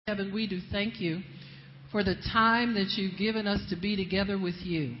Heaven, we do thank you for the time that you've given us to be together with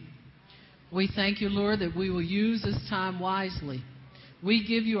you. We thank you, Lord, that we will use this time wisely. We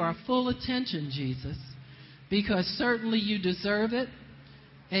give you our full attention, Jesus, because certainly you deserve it,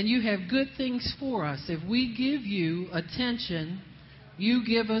 and you have good things for us. If we give you attention, you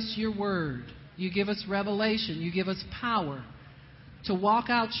give us your word. You give us revelation. You give us power to walk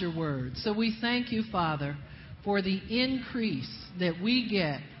out your word. So we thank you, Father, for the increase that we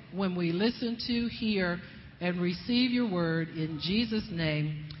get when we listen to, hear, and receive your word. In Jesus'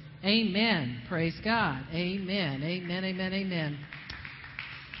 name, amen. Praise God. Amen. Amen, amen, amen.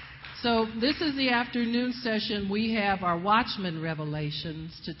 So this is the afternoon session. We have our Watchman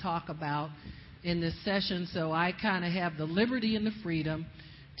revelations to talk about in this session. So I kind of have the liberty and the freedom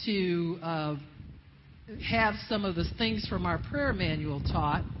to have some of the things from our prayer manual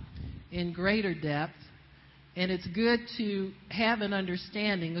taught in greater depth. And it's good to have an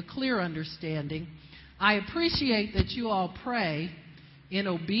understanding, a clear understanding. I appreciate that you all pray in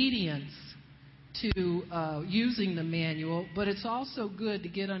obedience to using the manual, but it's also good to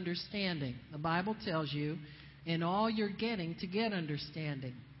get understanding. The Bible tells you in all you're getting to get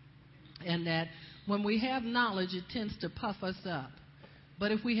understanding. And that when we have knowledge, it tends to puff us up.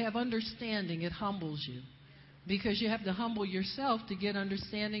 But if we have understanding, it humbles you. Because you have to humble yourself to get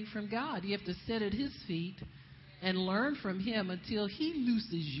understanding from God. You have to sit at His feet and learn from Him until He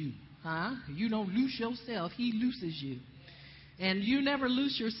looses you. You don't loose yourself, He looses you. And you never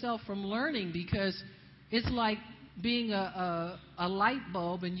loose yourself from learning, because it's like being a light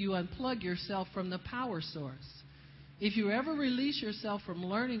bulb and you unplug yourself from the power source. If you ever release yourself from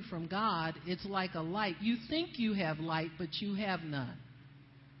learning from God, it's like a light. You think you have light, but you have none.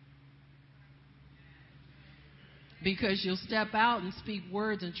 Because you'll step out and speak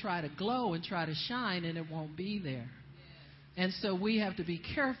words and try to glow and try to shine, and it won't be there. And so we have to be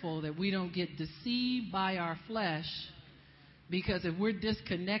careful that we don't get deceived by our flesh, because if we're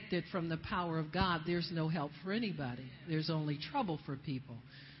disconnected from the power of God, there's no help for anybody. There's only trouble for people.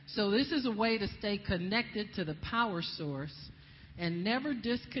 So this is a way to stay connected to the power source and never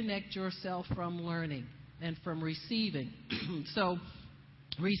disconnect yourself from learning and from receiving. So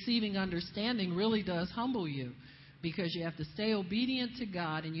receiving understanding really does humble you, because you have to stay obedient to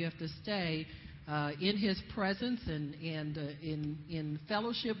God, and you have to stay in His presence and in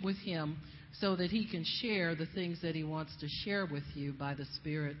fellowship with Him, so that He can share the things that He wants to share with you by the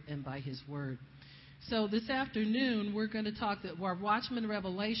Spirit and by His Word. So this afternoon, we're going to talk that our Watchman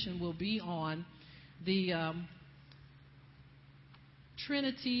Revelation will be on the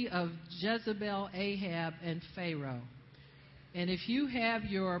Trinity of Jezebel, Ahab, and Pharaoh. And if you have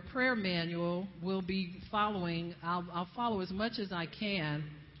your prayer manual, we'll be following. I'll follow as much as I can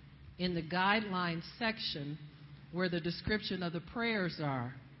in the guidelines section where the description of the prayers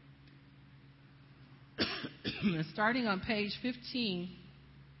are. Starting on page 15,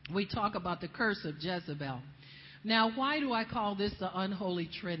 we talk about the curse of Jezebel. Now, why do I call this the Unholy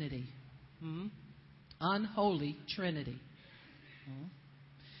Trinity? Unholy Trinity.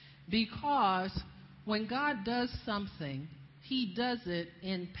 Because when God does something, He does it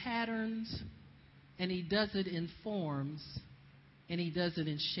in patterns, and He does it in forms, and He does it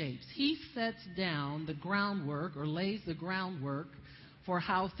in shapes. He sets down the groundwork, or lays the groundwork for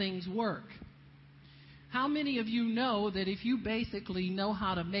how things work. How many of you know that if you basically know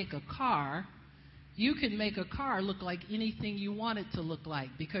how to make a car, you can make a car look like anything you want it to look like,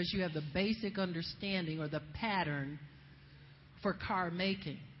 because you have the basic understanding or the pattern for car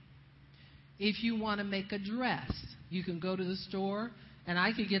making? If you want to make a dress, you can go to the store, and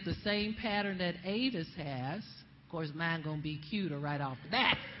I could get the same pattern that Avis has. Of course, mine going to be cuter right off the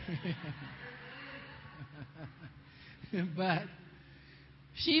bat. But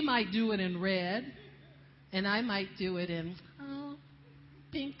she might do it in red, and I might do it in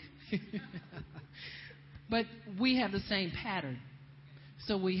pink. But we have the same pattern.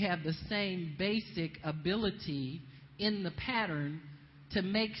 So we have the same basic ability in the pattern to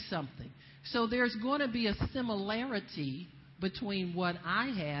make something. So there's going to be a similarity between what I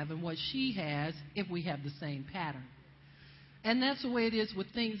have and what she has if we have the same pattern. And that's the way it is with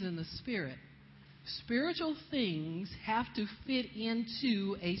things in the Spirit. Spiritual things have to fit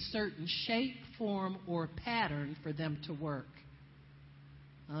into a certain shape, form, or pattern for them to work.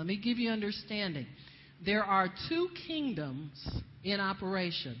 Now, let me give you understanding. There are two kingdoms in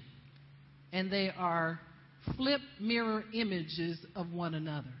operation, and they are flip mirror images of one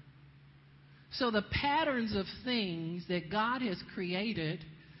another. So the patterns of things that God has created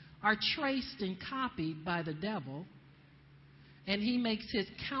are traced and copied by the devil, and he makes his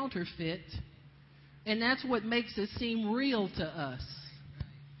counterfeit, and that's what makes it seem real to us.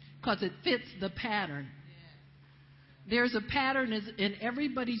 because it fits the pattern. There's a pattern in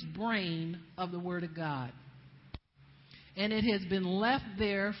everybody's brain of the Word of God. And it has been left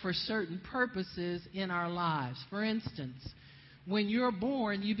there for certain purposes in our lives. For instance, when you're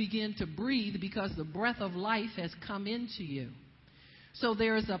born, you begin to breathe because the breath of life has come into you. So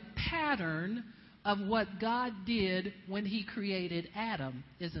there is a pattern of what God did when He created Adam,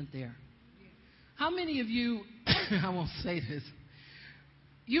 isn't there? How many of you, I won't say this,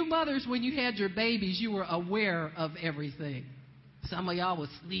 you mothers, when you had your babies, you were aware of everything. Some of y'all was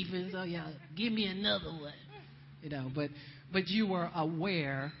sleeping, so y'all, give me another one. You know, but you were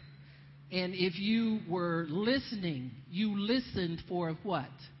aware. And if you were listening, you listened for what?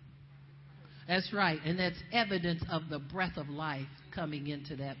 That's right. And that's evidence of the breath of life coming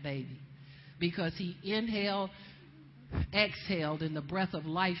into that baby. Because he inhaled, exhaled, and the breath of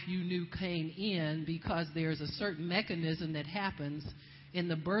life you knew came in, because there's a certain mechanism that happens in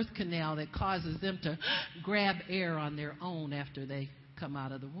the birth canal that causes them to grab air on their own after they come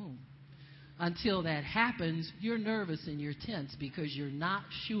out of the womb. Until that happens, you're nervous and you're tense because you're not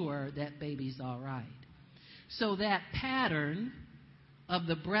sure that baby's all right. So that pattern of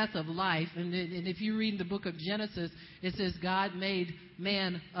the breath of life, and if you read the book of Genesis, it says God made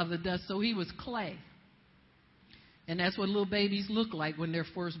man of the dust, so he was clay. And that's what little babies look like when they're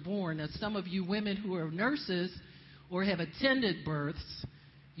first born. Now, some of you women who are nurses or have attended births,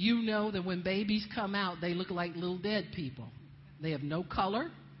 you know that when babies come out, they look like little dead people. They have no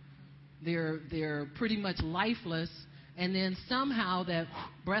color. They're pretty much lifeless. And then somehow that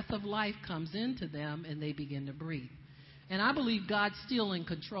breath of life comes into them and they begin to breathe. And I believe God's still in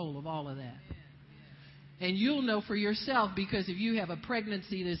control of all of that. And you'll know for yourself, because if you have a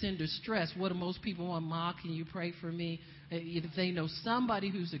pregnancy that's in distress, what do most people want? Ma, can you pray for me? If they know somebody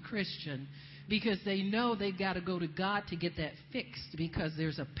who's a Christian, because they know they've got to go to God to get that fixed, because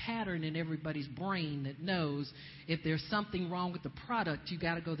there's a pattern in everybody's brain that knows if there's something wrong with the product, you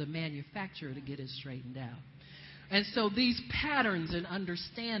got to go to the manufacturer to get it straightened out. And so these patterns and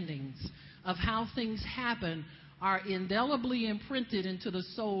understandings of how things happen are indelibly imprinted into the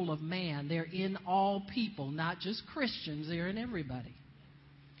soul of man. They're in all people, not just Christians. They're in everybody.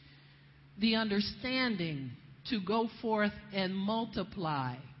 The understanding to go forth and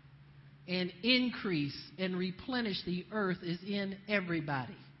multiply and increase and replenish the earth is in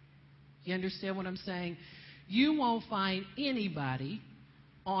everybody. You understand what I'm saying? You won't find anybody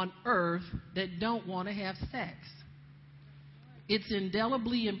on earth that don't want to have sex. It's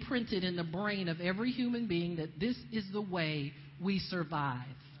indelibly imprinted in the brain of every human being that this is the way we survive.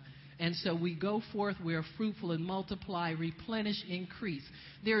 And so we go forth, we are fruitful and multiply, replenish, increase.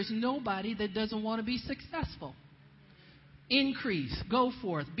 There's nobody that doesn't want to be successful. Increase, go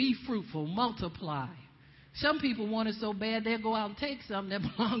forth, be fruitful, multiply. Some people want it so bad they'll go out and take something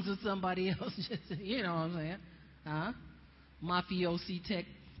that belongs to somebody else. You know what I'm saying? Mafiosi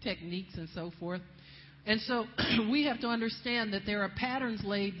techniques and so forth. And so we have to understand that there are patterns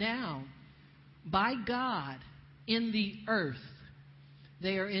laid down by God in the earth.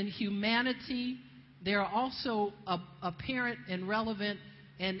 They are in humanity. They are also apparent and relevant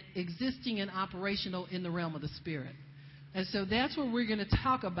and existing and operational in the realm of the spirit. And so that's what we're going to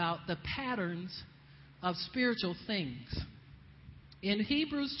talk about, the patterns of spiritual things. In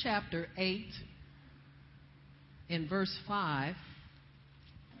Hebrews chapter 8, in verse 5,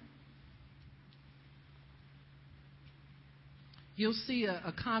 you'll see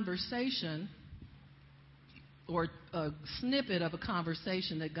a conversation or a snippet of a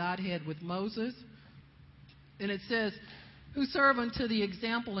conversation that God had with Moses. And it says, who serve unto the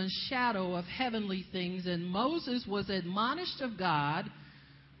example and shadow of heavenly things. And Moses was admonished of God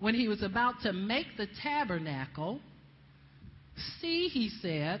when he was about to make the tabernacle. See, he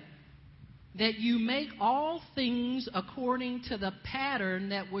said, that you make all things according to the pattern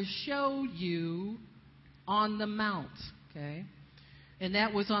that was showed you on the mount. Okay? And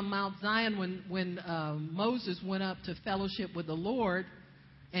that was on Mount Zion when Moses went up to fellowship with the Lord,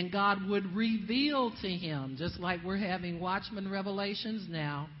 and God would reveal to him, just like we're having Watchman revelations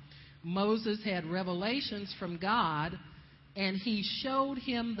now. Moses had revelations from God, and he showed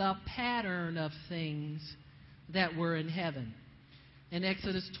him the pattern of things that were in heaven. In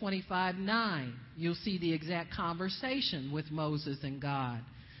Exodus 25:9, you'll see the exact conversation with Moses and God.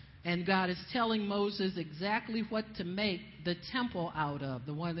 And God is telling Moses exactly what to make the temple out of,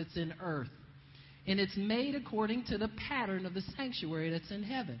 the one that's in earth. And it's made according to the pattern of the sanctuary that's in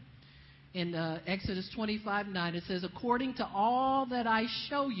heaven. In Exodus 25:9, it says, according to all that I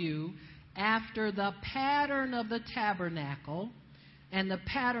show you after the pattern of the tabernacle and the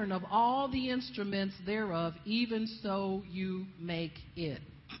pattern of all the instruments thereof, even so you make it.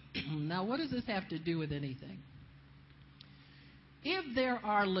 Now, what does this have to do with anything? If there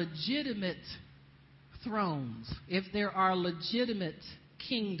are legitimate thrones, if there are legitimate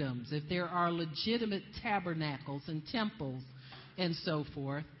kingdoms, if there are legitimate tabernacles and temples and so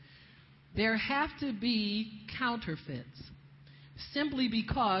forth, there have to be counterfeits, simply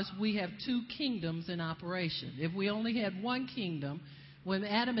because we have two kingdoms in operation. If we only had one kingdom, when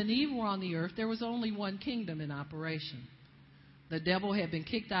Adam and Eve were on the earth, there was only one kingdom in operation. The devil had been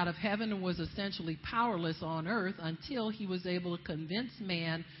kicked out of heaven and was essentially powerless on earth until he was able to convince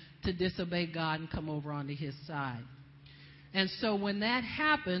man to disobey God and come over onto his side. And so when that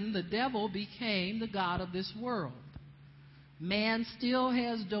happened, the devil became the god of this world. Man still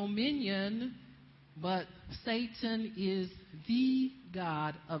has dominion, but Satan is the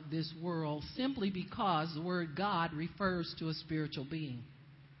god of this world simply because the word God refers to a spiritual being.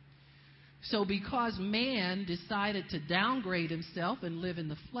 So because man decided to downgrade himself and live in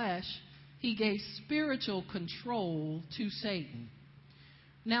the flesh, he gave spiritual control to Satan.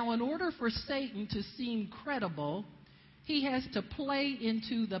 Now, in order for Satan to seem credible, he has to play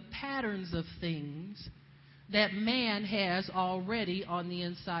into the patterns of things that man has already on the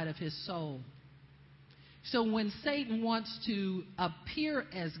inside of his soul. So when Satan wants to appear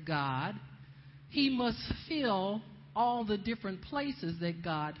as God, he must fill all the different places that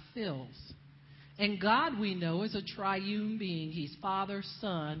God fills. And God, we know, is a triune being. He's Father,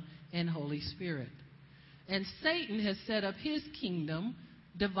 Son, and Holy Spirit. And Satan has set up his kingdom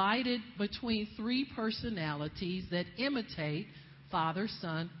divided between three personalities that imitate Father,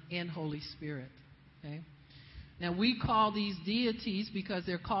 Son, and Holy Spirit. Okay? Now, we call these deities, because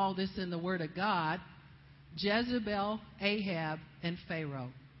they're called this in the Word of God, Jezebel, Ahab, and Pharaoh.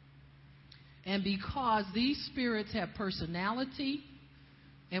 And because these spirits have personality,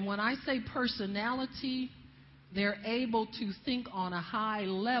 and when I say personality, they're able to think on a high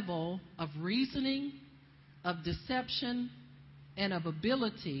level of reasoning, of deception, and of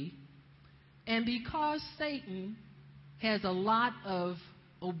ability. And because Satan has a lot of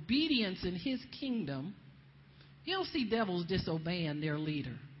obedience in his kingdom, you don't see devils disobeying their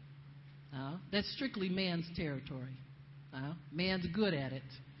leader. That's strictly man's territory. Man's good at it.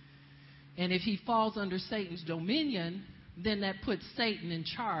 And if he falls under Satan's dominion, then that puts Satan in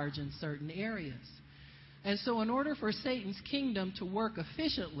charge in certain areas. And so in order for Satan's kingdom to work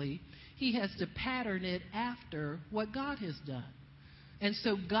efficiently, he has to pattern it after what God has done. And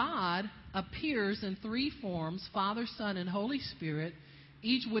so God appears in three forms, Father, Son, and Holy Spirit,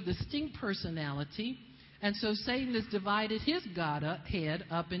 each with distinct personality. And so Satan has divided his Godhead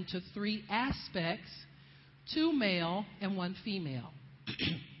up into three aspects, two male and one female.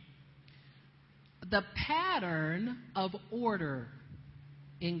 The pattern of order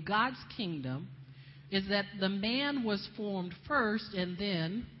in God's kingdom is that the man was formed first and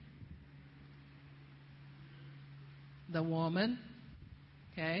then the woman.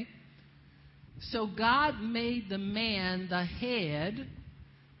 Okay? So God made the man the head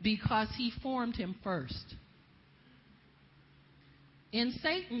because he formed him first. In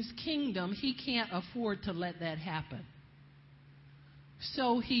Satan's kingdom, he can't afford to let that happen.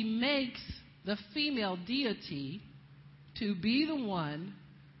 So he makes the female deity to be the one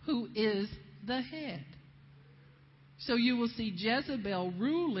who is the head. So you will see Jezebel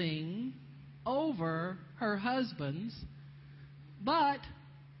ruling over her husbands, but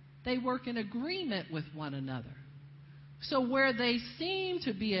they work in agreement with one another. So where they seem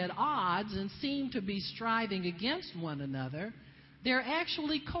to be at odds and seem to be striving against one another, they're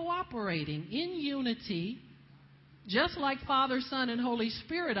actually cooperating in unity. Just like Father, Son, and Holy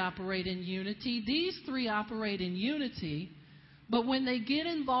Spirit operate in unity, these three operate in unity. But when they get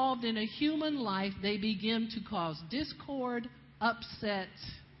involved in a human life, they begin to cause discord, upset,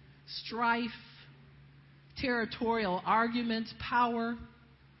 strife, territorial arguments, power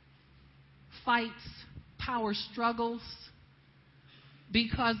fights, power struggles,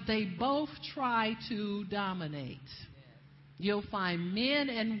 because they both try to dominate. You'll find men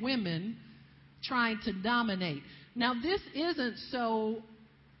and women trying to dominate. Now, this isn't so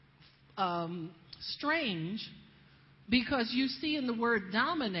strange, because you see in the word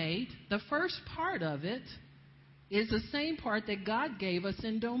dominate, the first part of it is the same part that God gave us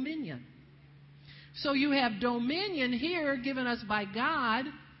in dominion. So you have dominion here given us by God,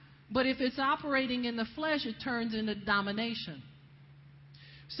 but if it's operating in the flesh, it turns into domination.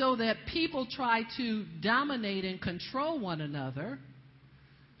 So that people try to dominate and control one another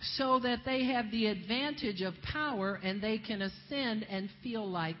so that they have the advantage of power and they can ascend and feel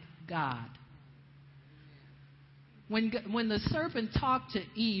like God. When the serpent talked to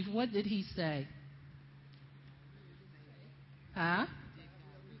Eve, what did he say? Huh?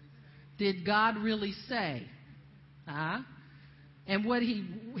 did God really say? And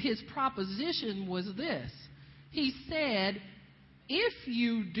his proposition was this. He said, if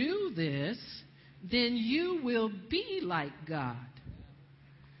you do this, then you will be like God.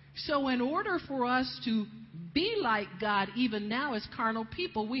 So in order for us to be like God, even now as carnal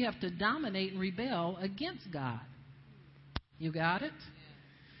people, we have to dominate and rebel against God. You got it?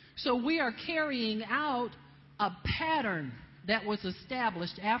 So we are carrying out a pattern that was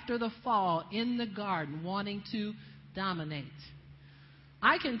established after the fall in the garden, wanting to dominate.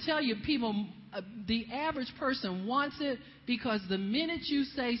 I can tell you, people, the average person wants it because the minute you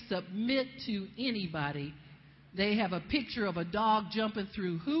say submit to anybody, they have a picture of a dog jumping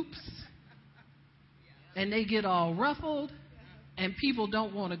through hoops, and they get all ruffled, and people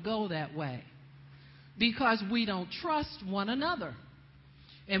don't want to go that way because we don't trust one another,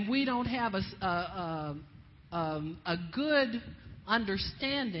 and we don't have a good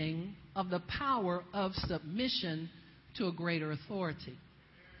understanding of the power of submission to a greater authority.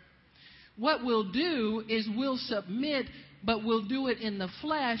 What we'll do is we'll submit, but we'll do it in the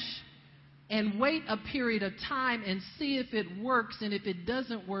flesh and wait a period of time and see if it works. And if it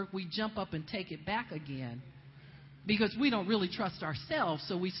doesn't work, we jump up and take it back again because we don't really trust ourselves,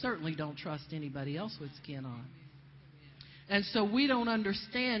 so we certainly don't trust anybody else with skin on. And so we don't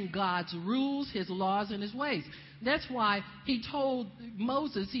understand God's rules, his laws, and his ways. That's why he told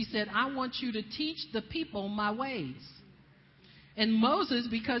Moses, he said, I want you to teach the people my ways. And Moses,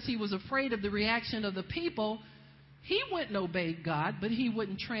 because he was afraid of the reaction of the people, he went and obeyed God, but he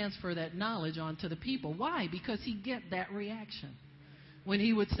wouldn't transfer that knowledge onto the people. Why? Because he'd get that reaction. When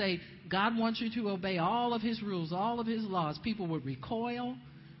he would say, God wants you to obey all of his rules, all of his laws, people would recoil.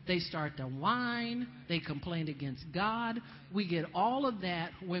 They start to whine. They complain against God. We get all of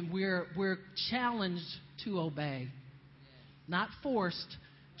that when we're challenged to obey. Not forced,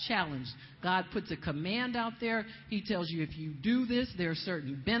 challenged. God puts a command out there. He tells you if you do this, there are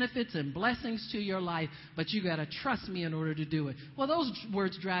certain benefits and blessings to your life, but you got to trust me in order to do it. Well, those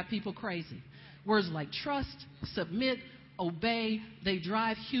words drive people crazy. Words like trust, submit, obey, they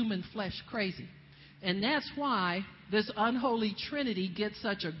drive human flesh crazy. And that's why this unholy Trinity gets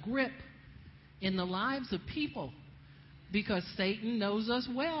such a grip in the lives of people. Because Satan knows us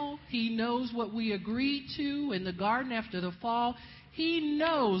well. He knows what we agreed to in the garden after the fall. He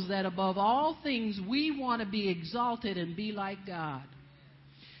knows that above all things, we want to be exalted and be like God.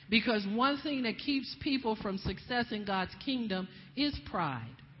 Because one thing that keeps people from success in God's kingdom is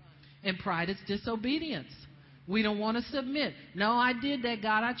pride. And pride is disobedience. We don't want to submit. No, I did that,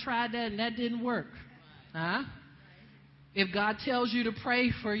 God. I tried that and that didn't work. If God tells you to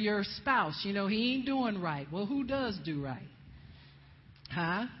pray for your spouse, he ain't doing right. Well, who does do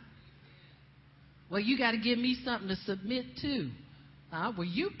right? Well, you got to give me something to submit to. Well,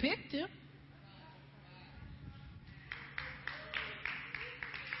 you picked him.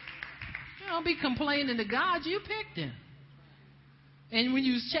 Don't be complaining to God. You picked him. And when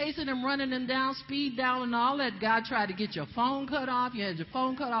you was chasing him, running him down, speed down and all that, God tried to get your phone cut off. You had your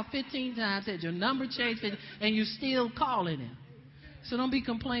phone cut off 15 times, had your number changed, and you still calling him. So don't be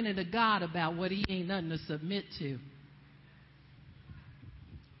complaining to God about what he ain't nothing to submit to.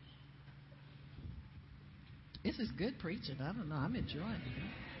 This is good preaching. I don't know. I'm enjoying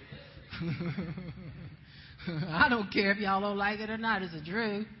it. I don't care if y'all don't like it or not. It's the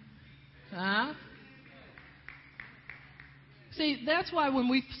truth. See, that's why when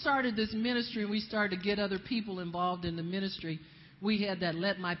we started this ministry and we started to get other people involved in the ministry, we had that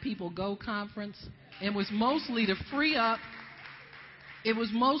Let My People Go conference. It was mostly to free up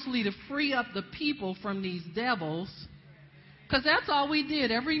the people from these devils. Because that's all we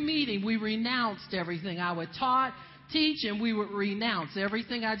did. Every meeting, we renounced everything. I would teach, and we would renounce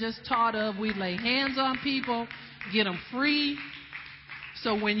everything I just taught of. We'd lay hands on people, get them free.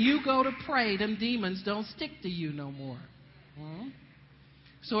 So when you go to pray, them demons don't stick to you no more.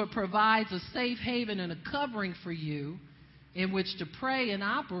 So it provides a safe haven and a covering for you in which to pray and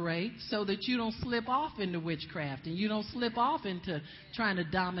operate so that you don't slip off into witchcraft and you don't slip off into trying to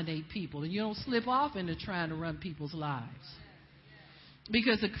dominate people and you don't slip off into trying to run people's lives.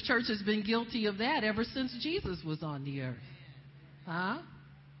 Because the church has been guilty of that ever since Jesus was on the earth.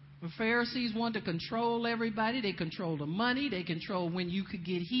 The Pharisees wanted to control everybody. They controlled the money. They controlled when you could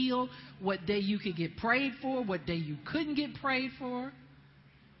get healed, what day you could get prayed for, what day you couldn't get prayed for.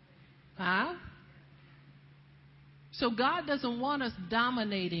 So God doesn't want us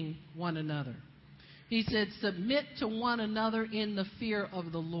dominating one another. He said, submit to one another in the fear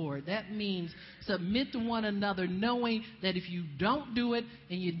of the Lord. That means submit to one another knowing that if you don't do it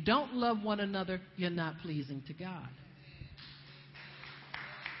and you don't love one another, you're not pleasing to God.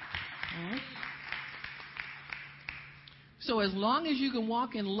 Mhm. So as long as you can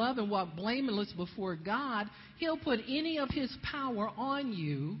walk in love and walk blameless before God, He'll put any of His power on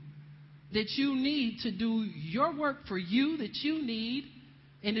you that you need to do your work for you that you need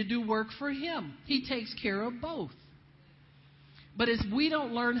and to do work for Him. He takes care of both. But as we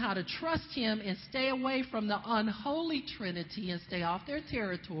don't learn how to trust Him and stay away from the unholy Trinity and stay off their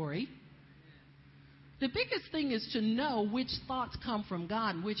territory, the biggest thing is to know which thoughts come from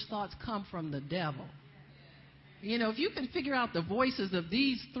God and which thoughts come from the devil. You know, if you can figure out the voices of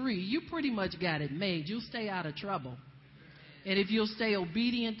these three, you pretty much got it made. You'll stay out of trouble. And if you'll stay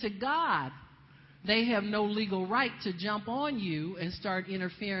obedient to God, they have no legal right to jump on you and start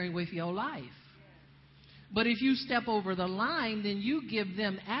interfering with your life. But if you step over the line, then you give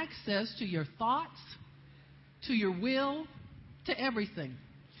them access to your thoughts, to your will, to everything.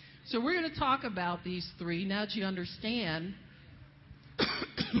 So we're going to talk about these three now that you understand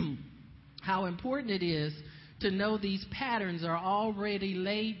how important it is to know these patterns are already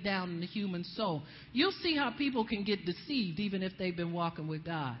laid down in the human soul. You'll see how people can get deceived even if they've been walking with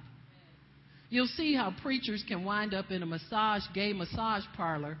God. You'll see how preachers can wind up in a gay massage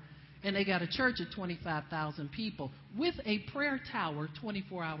parlor, and they got a church of 25,000 people with a prayer tower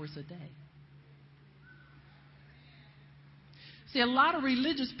 24 hours a day. See, a lot of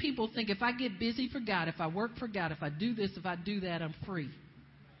religious people think if I get busy for God, if I work for God, if I do this, if I do that, I'm free.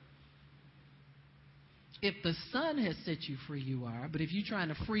 If the Son has set you free, you are. But if you're trying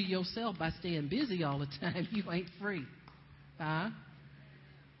to free yourself by staying busy all the time, you ain't free. Huh?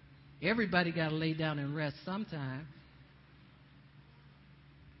 Everybody got to lay down and rest sometime.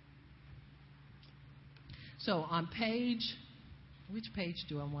 So on which page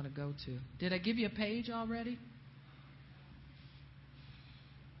do I want to go to? Did I give you a page already?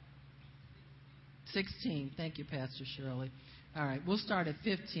 16. Thank you, Pastor Shirley. All right, we'll start at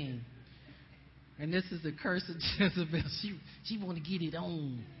 15. And this is the curse of Jezebel. She want to get it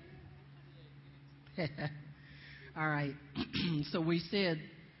on. All right. So we said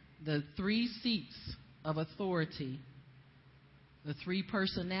the three seats of authority, the three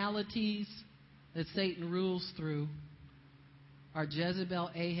personalities that Satan rules through are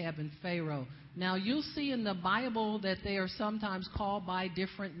Jezebel, Ahab, and Pharaoh. Now you'll see in the Bible that they are sometimes called by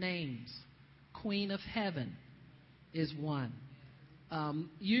different names. Queen of Heaven is one.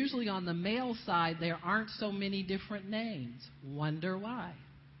 Usually on the male side, there aren't so many different names. Wonder why?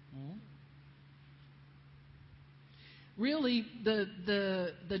 Really,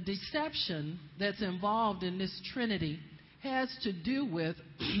 the deception that's involved in this Trinity has to do with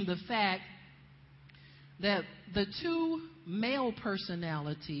the fact that the two male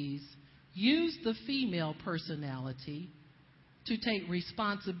personalities use the female personality to take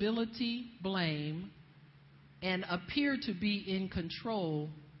responsibility, blame, and appear to be in control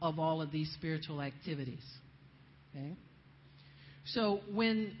of all of these spiritual activities. Okay? So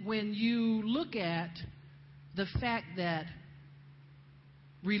when you look at the fact that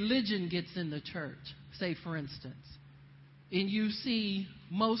religion gets in the church, say for instance, and you see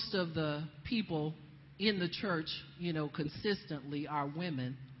most of the people in the church, consistently are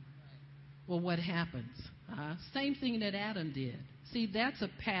women, well, what happens? Same thing that Adam did. See, that's a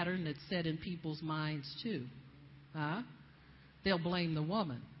pattern that's set in people's minds too. They'll blame the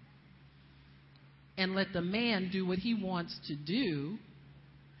woman and let the man do what he wants to do,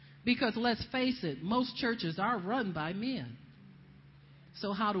 because let's face it, most churches are run by men.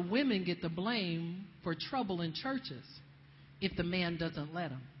 So how do women get the blame for trouble in churches if the man doesn't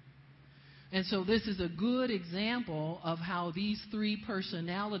let them? And so this is a good example of how these three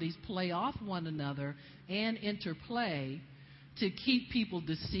personalities play off one another and interplay to keep people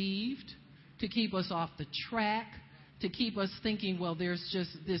deceived, to keep us off the track, to keep us thinking, well, there's just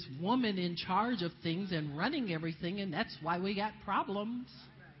this woman in charge of things and running everything, and that's why we got problems.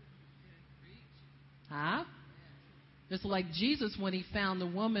 It's like Jesus, when he found the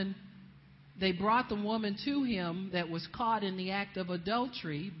woman, they brought the woman to him that was caught in the act of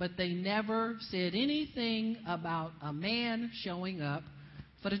adultery, but they never said anything about a man showing up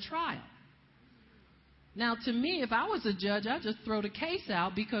for the trial. Now, to me, if I was a judge, I'd just throw the case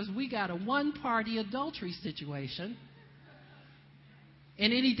out, because we got a one-party adultery situation.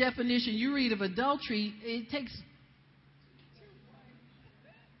 And any definition you read of adultery, it takes...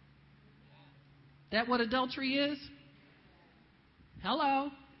 That what adultery is? Hello?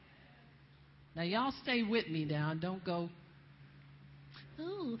 Now, y'all stay with me now and don't go,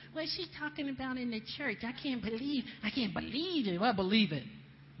 ooh, what's she talking about in the church? I can't believe it. Well, believe it.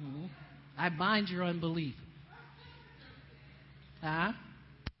 I bind your unbelief.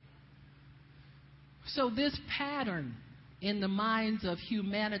 So this pattern in the minds of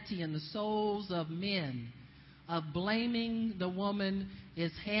humanity and the souls of men of blaming the woman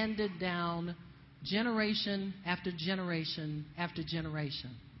is handed down generation after generation after generation.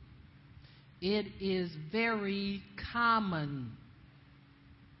 It is very common.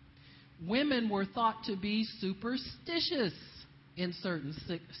 Women were thought to be superstitious in certain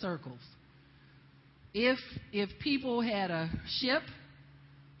circles. If people had a ship,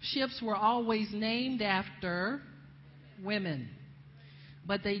 ships were always named after women.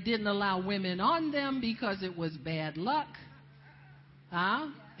 But they didn't allow women on them because it was bad luck.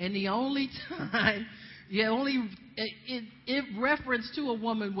 And the only time, it reference to a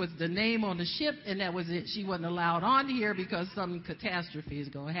woman was the name on the ship, and that was it. She wasn't allowed on here because some catastrophe is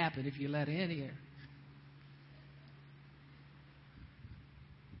going to happen if you let her in here.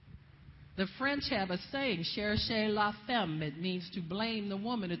 The French have a saying, cherchez la femme. It means to blame the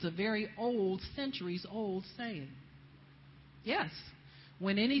woman. It's a very old, centuries-old saying. Yes.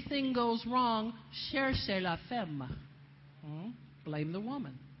 When anything goes wrong, cherchez la femme. Blame the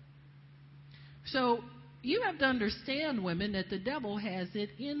woman. So you have to understand, women, that the devil has it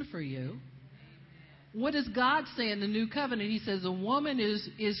in for you. What does God say in the New Covenant? He says a woman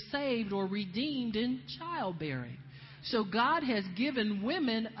is saved or redeemed in childbearing. So God has given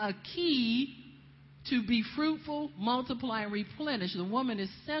women a key to be fruitful, multiply, and replenish. The woman is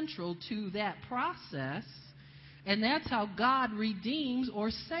central to that process. And that's how God redeems or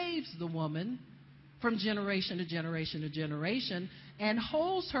saves the woman from generation to generation to generation and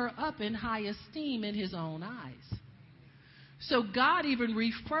holds her up in high esteem in his own eyes. So God even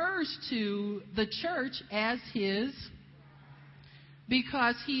refers to the church as his,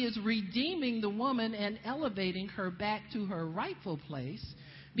 because he is redeeming the woman and elevating her back to her rightful place,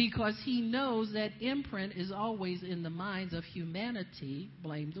 because he knows that imprint is always in the minds of humanity,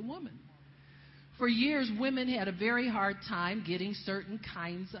 blame the woman. For years, women had a very hard time getting certain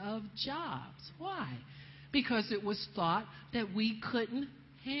kinds of jobs. Why? Because it was thought that we couldn't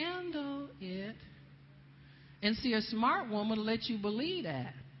handle it. And see, a smart woman will let you believe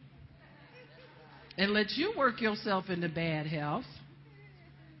that. And let you work yourself into bad health.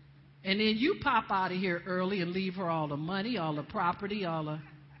 And then you pop out of here early and leave her all the money, all the property, all the...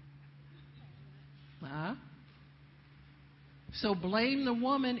 So blame the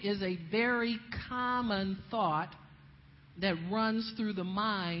woman is a very common thought that runs through the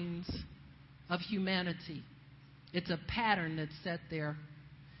minds of humanity. It's a pattern that's set there.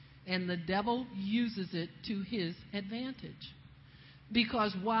 And the devil uses it to his advantage.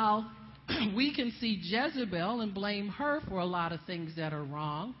 Because while we can see Jezebel and blame her for a lot of things that are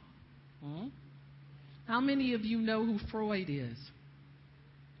wrong, how many of you know who Freud is?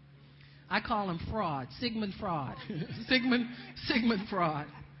 I call him Fraud, Sigmund Freud. Sigmund Freud.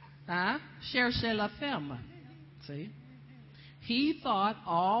 Cherchez la femme. See? He thought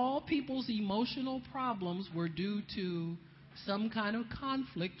all people's emotional problems were due to some kind of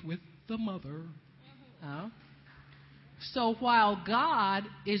conflict with the mother. So while God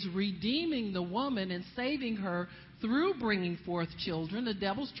is redeeming the woman and saving her through bringing forth children, the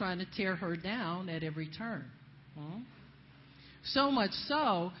devil's trying to tear her down at every turn. So much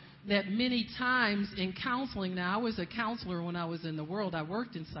so that many times in counseling, now I was a counselor when I was in the world, I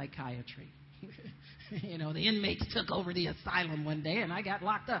worked in psychiatry. The inmates took over the asylum one day and I got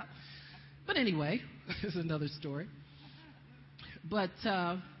locked up. But anyway, it's another story. But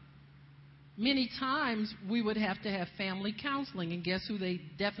many times we would have to have family counseling, and guess who they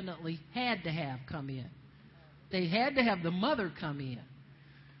definitely had to have come in? They had to have the mother come in.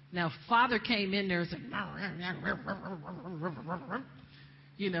 Now, if father came in there and said,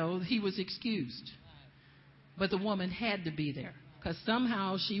 he was excused. But the woman had to be there because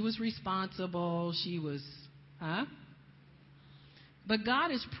somehow she was responsible. She was, But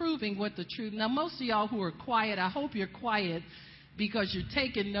God is proving what the truth. Now, most of y'all who are quiet, I hope you're quiet because you're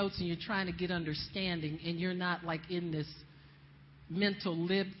taking notes and you're trying to get understanding, and you're not like in this mental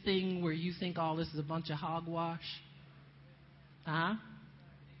lib thing where you think all this is a bunch of hogwash.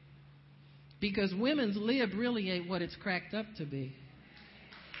 Because women's lib really ain't what it's cracked up to be.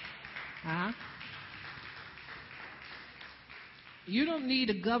 You don't need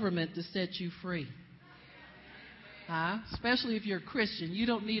a government to set you free. Especially if you're a Christian. You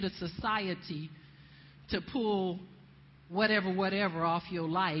don't need a society to pull whatever off your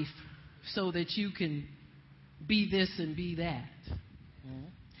life so that you can be this and be that.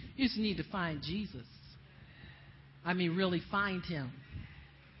 You just need to find Jesus. Really find him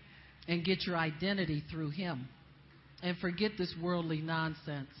and get your identity through him and forget this worldly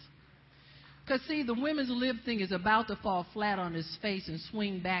nonsense. Because, see, the women's lib thing is about to fall flat on his face and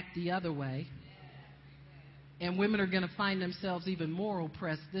swing back the other way. And women are going to find themselves even more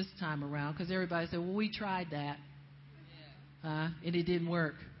oppressed this time around because everybody said, well, we tried that. And it didn't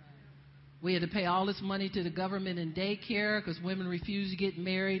work. We had to pay all this money to the government in daycare because women refused to get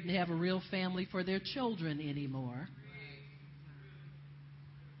married and have a real family for their children anymore.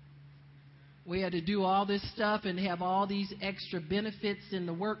 We had to do all this stuff and have all these extra benefits in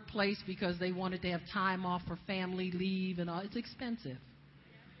the workplace because they wanted to have time off for family leave and all. It's expensive.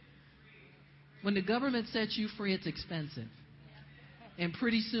 When the government sets you free, it's expensive. And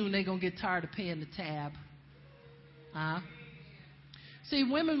pretty soon they're going to get tired of paying the tab. See,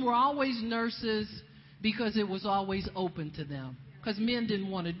 women were always nurses because it was always open to them. Because men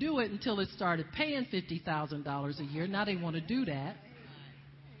didn't want to do it until it started paying $50,000 a year. Now they want to do that.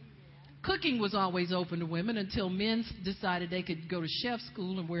 Cooking was always open to women until men decided they could go to chef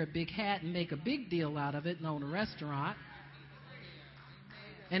school and wear a big hat and make a big deal out of it and own a restaurant.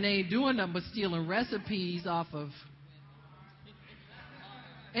 And they ain't doing nothing but stealing recipes off of...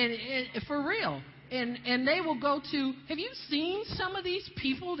 And for real. And they will go to... Have you seen some of these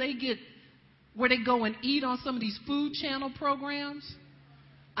people where they go and eat on some of these food channel programs?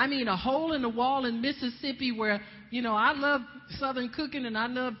 I mean, a hole in the wall in Mississippi where, I love Southern cooking and I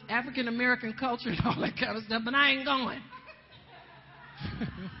love African American culture and all that kind of stuff, but I ain't going.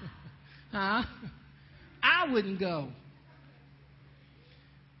 I wouldn't go.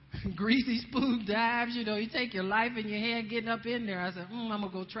 Greasy spoon dives, you take your life in your hand getting up in there. I said, I'm going to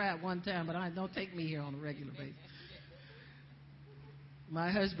go try it one time, but don't take me here on a regular basis.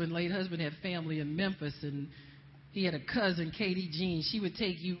 My late husband, had family in Memphis, and he had a cousin, Katie Jean. She would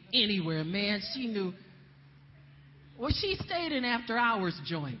take you anywhere, man. She knew. Well, she stayed in after-hours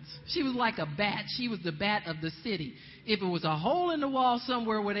joints. She was like a bat. She was the bat of the city. If it was a hole in the wall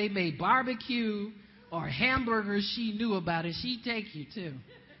somewhere where they made barbecue or hamburgers, she knew about it. She'd take you, too.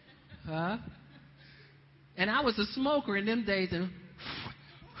 And I was a smoker in them days. And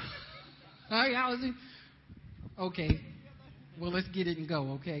okay. Well, let's get it and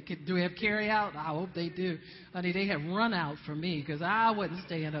go, okay? Do we have carry out? I hope they do. Honey, they have run out for me because I wasn't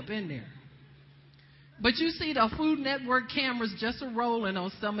staying up in there. But you see the Food Network cameras just rolling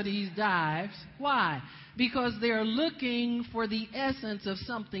on some of these dives. Why? Because they're looking for the essence of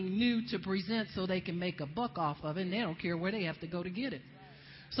something new to present so they can make a buck off of it, and they don't care where they have to go to get it.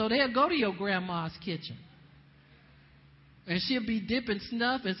 So they'll go to your grandma's kitchen. And she'll be dipping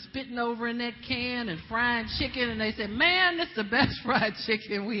snuff and spitting over in that can and frying chicken. And they say, man, this is the best fried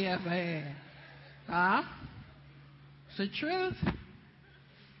chicken we ever had. It's the truth.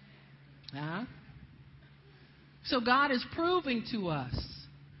 So God is proving to us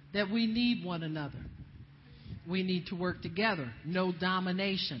that we need one another. We need to work together. No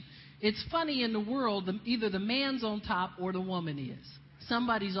domination. It's funny in the world, either the man's on top or the woman is.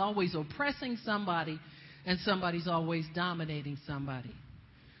 Somebody's always oppressing somebody, and somebody's always dominating somebody.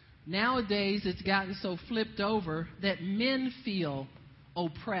 Nowadays, it's gotten so flipped over that men feel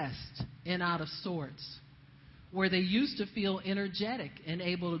oppressed and out of sorts, where they used to feel energetic and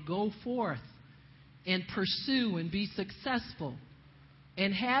able to go forth and pursue and be successful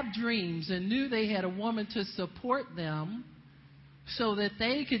and have dreams and knew they had a woman to support them so that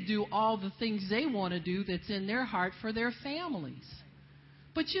they could do all the things they want to do that's in their heart for their families.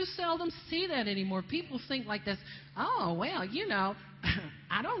 But you seldom see that anymore. People think like this, oh, well,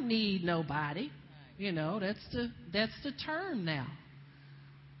 I don't need nobody. That's the term now.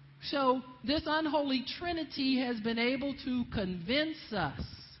 So this unholy trinity has been able to convince us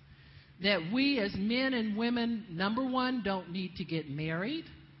that we as men and women, number one, don't need to get married,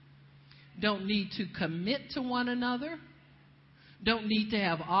 don't need to commit to one another, don't need to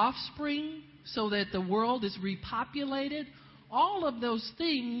have offspring so that the world is repopulated. All of those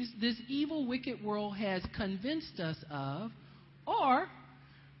things this evil, wicked world has convinced us of, or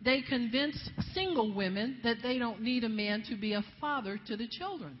they convince single women that they don't need a man to be a father to the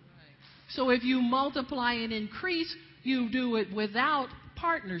children. So if you multiply and increase, you do it without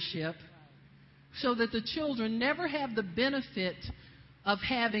partnership so that the children never have the benefit of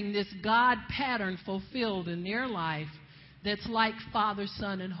having this God pattern fulfilled in their life that's like Father,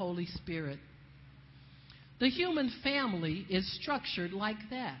 Son, and Holy Spirit. The human family is structured like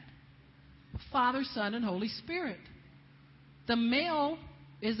that. Father, Son, and Holy Spirit. The male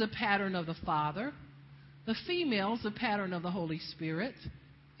is a pattern of the Father. The female is a pattern of the Holy Spirit.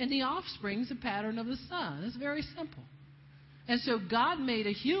 And the offspring is a pattern of the Son. It's very simple. And so God made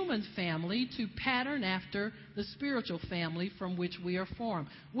a human family to pattern after the spiritual family from which we are formed.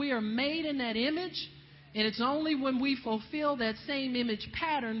 We are made in that image. And it's only when we fulfill that same image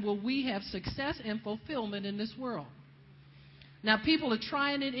pattern will we have success and fulfillment in this world. Now, people are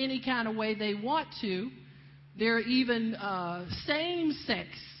trying it any kind of way they want to, There are even same-sex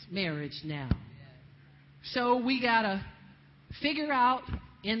marriage now. So we got to figure out,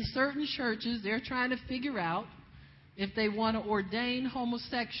 in certain churches, they're trying to figure out if they want to ordain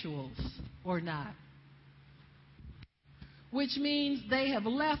homosexuals or not. Which means they have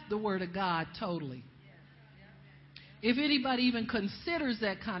left the Word of God totally. If anybody even considers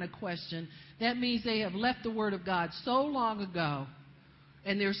that kind of question, that means they have left the Word of God so long ago,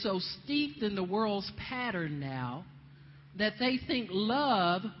 and they're so steeped in the world's pattern now, that they think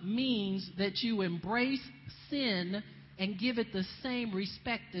love means that you embrace sin and give it the same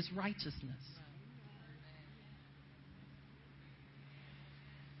respect as righteousness.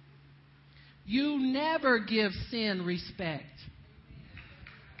 You never give sin respect.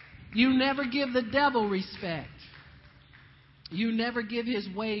 You never give the devil respect. You never give his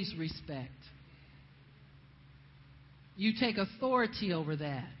ways respect. You take authority over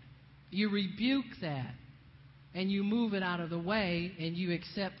that. You rebuke that. And you move it out of the way, and you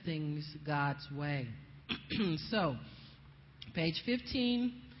accept things God's way. So, page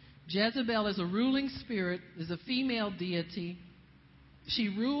 15, Jezebel is a ruling spirit, is a female deity. She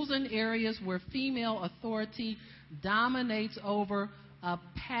rules in areas where female authority dominates over a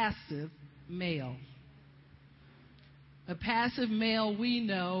passive male. A passive male we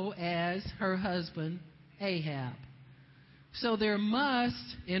know as her husband, Ahab. So there must,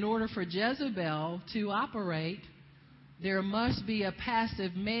 in order for Jezebel to operate, there must be a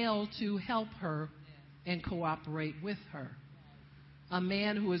passive male to help her and cooperate with her. A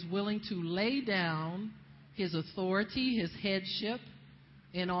man who is willing to lay down his authority, his headship,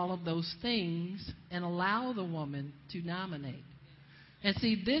 and all of those things, and allow the woman to dominate. And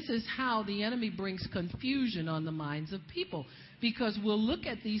see, this is how the enemy brings confusion on the minds of people, because we'll look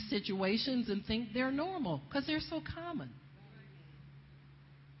at these situations and think they're normal because they're so common.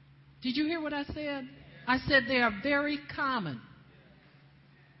 Did you hear what I said? I said they are very common.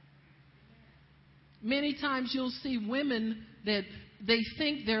 Many times you'll see women that they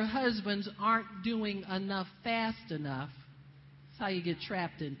think their husbands aren't doing enough fast enough. That's how you get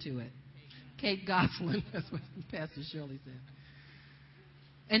trapped into it. Kate Gosselin, that's what Pastor Shirley said.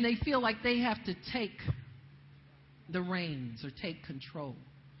 And they feel like they have to take the reins or take control.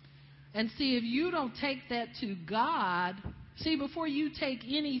 And see, if you don't take that to God, see, before you take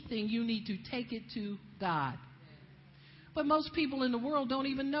anything, you need to take it to God. But most people in the world don't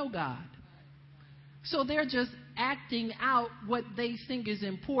even know God. So they're just acting out what they think is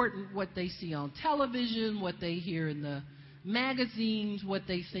important, what they see on television, what they hear in the magazines, what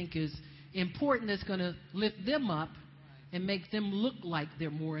they think is important that's going to lift them up and make them look like they're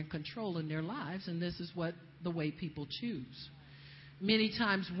more in control in their lives. And this is the way people choose. Many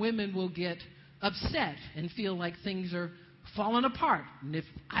times women will get upset and feel like things are falling apart. And if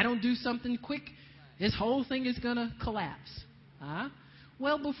I don't do something quick, this whole thing is going to collapse.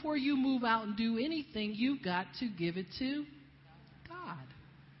 Well, before you move out and do anything, you've got to give it to God.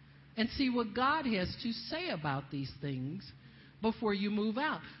 And see what God has to say about these things before you move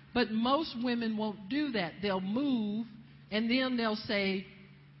out. But most women won't do that. They'll move, and then they'll say,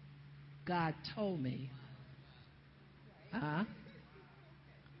 God told me.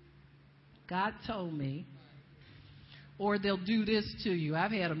 God told me. Or they'll do this to you.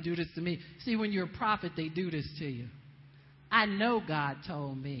 I've had them do this to me. See, when you're a prophet, they do this to you. I know God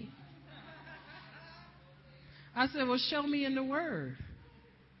told me. I said, well, show me in the Word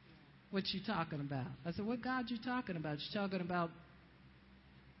what you talking about. I said, what God you talking about? You talking about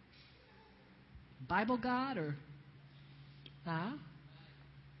Bible God or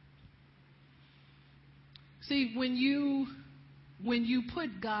See, when you put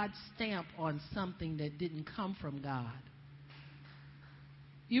God's stamp on something that didn't come from God,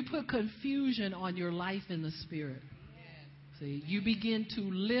 you put confusion on your life in the Spirit. See, you begin to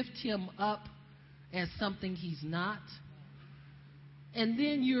lift him up as something he's not. And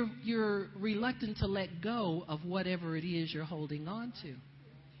then you're reluctant to let go of whatever it is you're holding on to.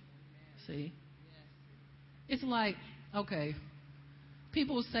 See? It's like, okay,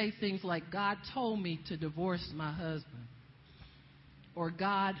 people say things like, God told me to divorce my husband. Or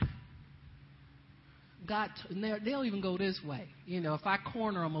God, and they'll even go this way. You know, if I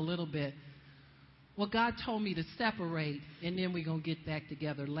corner them a little bit, well, God told me to separate, and then we're going to get back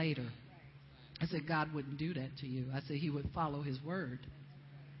together later. I said, God wouldn't do that to you. I said, he would follow his word.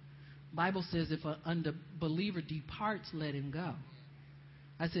 The Bible says if an unbeliever departs, let him go.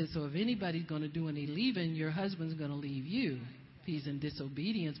 I said, so if anybody's going to do any leaving, your husband's going to leave you. If he's in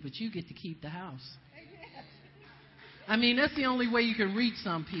disobedience, but you get to keep the house. I mean, that's the only way you can reach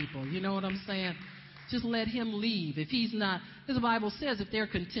some people. You know what I'm saying? Just let him leave. If he's not, as the Bible says, if they're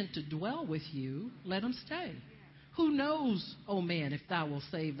content to dwell with you, let them stay. Who knows, O man, if thou wilt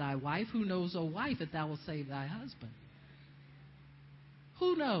save thy wife? Who knows, O wife, if thou wilt save thy husband?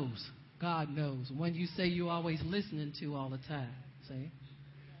 Who knows? God knows. One you say you're always listening to all the time. See?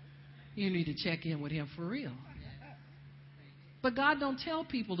 You need to check in with him for real. But God don't tell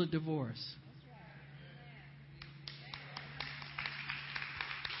people to divorce.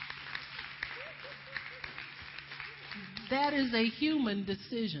 That is a human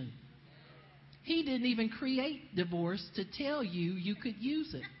decision. He didn't even create divorce to tell you you could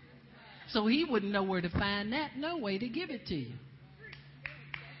use it. So he wouldn't know where to find that. No way to give it to you.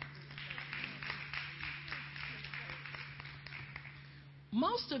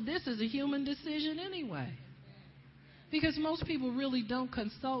 Most of this is a human decision anyway. Because most people really don't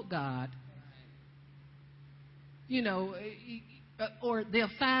consult God. You know, or they'll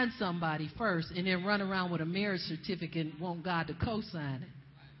find somebody first and then run around with a marriage certificate and want God to co-sign it.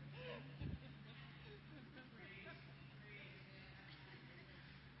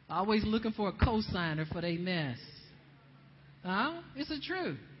 Always looking for a co-signer for their mess. Huh? It's the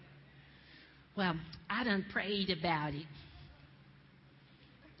truth. Well, I done prayed about it.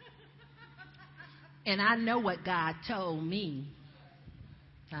 And I know what God told me.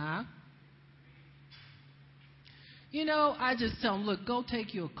 Huh? You know, I just tell them, look, go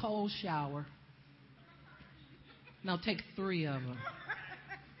take you a cold shower. Now take 3 of them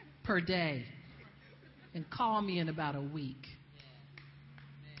per day. And call me in about a week.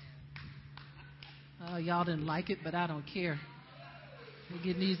 Oh, y'all didn't like it, but I don't care. We're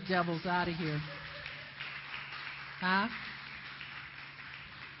getting these devils out of here. Huh?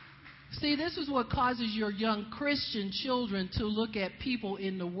 See, this is what causes your young Christian children to look at people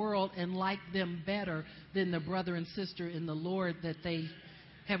in the world and like them better than the brother and sister in the Lord that they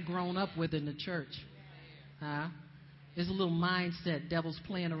have grown up with in the church. Huh? There's a little mindset, devils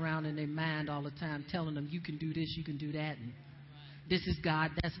playing around in their mind all the time, telling them you can do this, you can do that, and this is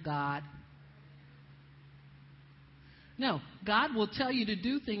God, that's God. No, God will tell you to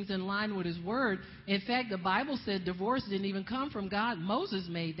do things in line with His Word. In fact, the Bible said divorce didn't even come from God. Moses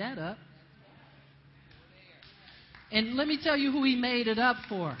made that up. And let me tell you who He made it up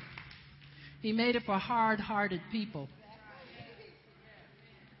for. He made it for hard-hearted people.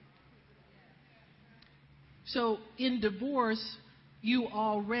 So in divorce, you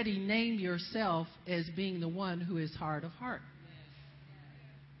already name yourself as being the one who is hard of heart.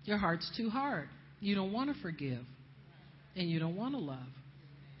 Your heart's too hard. You don't want to forgive. And you don't want to love.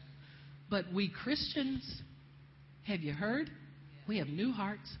 But we Christians, have you heard? We have new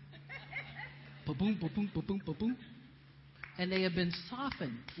hearts. Ba-boom, ba-boom, ba-boom, ba-boom. And they have been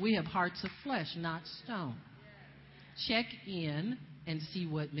softened. We have hearts of flesh, not stone. Check in and see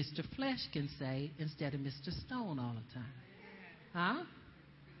what Mr. Flesh can say instead of Mr. Stone all the time. Huh?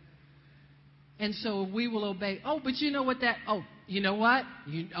 And so we will obey. Oh, but you know what that... Oh, you know what?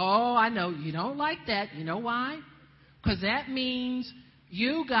 I know. You don't like that. You know why? Because that means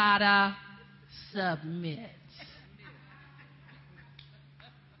you gotta submit.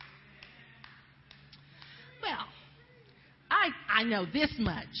 Well, I know this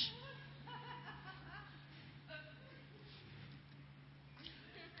much.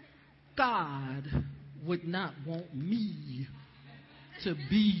 God would not want me to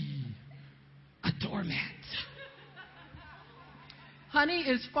be a doormat. Honey,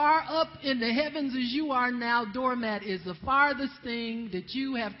 as far up in the heavens as you are now, doormat is the farthest thing that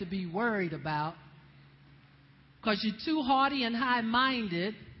you have to be worried about. Because you're too haughty and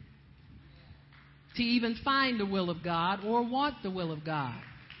high-minded to even find the will of God or want the will of God.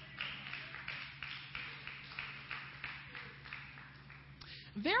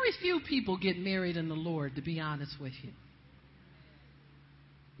 Very few people get married in the Lord, to be honest with you.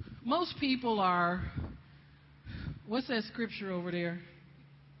 Most people are... What's that scripture over there?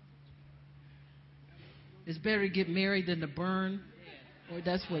 It's better to get married than to burn. Or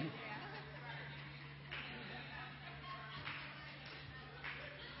that's what...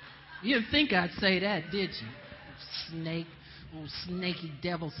 You didn't think I'd say that, did you? Snake, old snaky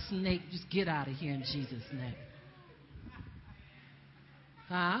devil snake, just get out of here in Jesus' name.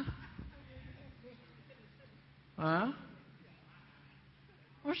 Huh? Huh?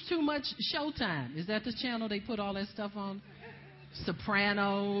 There's too much Showtime. Is that the channel they put all that stuff on?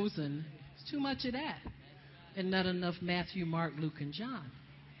 Sopranos, and it's too much of that. And not enough Matthew, Mark, Luke, and John.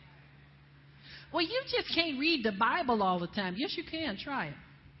 Well, you just can't read the Bible all the time. Yes, you can. Try it.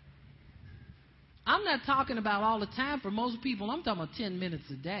 I'm not talking about all the time for most people. I'm talking about 10 minutes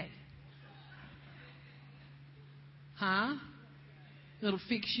a day. Huh? It'll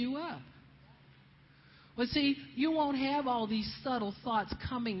fix you up. But see, you won't have all these subtle thoughts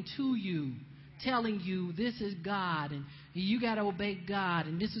coming to you, telling you this is God and you got to obey God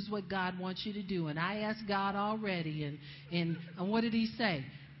and this is what God wants you to do. And I asked God already, and what did he say?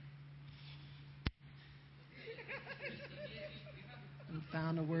 Haven't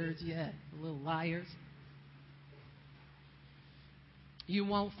found the words yet, little liars. You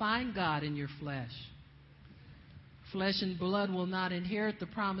won't find God in your flesh. Flesh and blood will not inherit the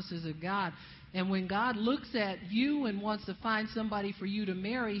promises of God. And when God looks at you and wants to find somebody for you to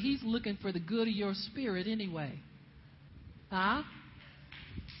marry, he's looking for the good of your spirit anyway. Huh?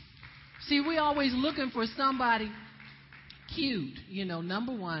 See, we always looking for somebody cute,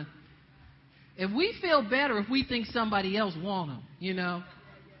 number one. If we feel better if we think somebody else want them,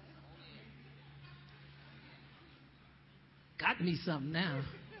 Got me something now.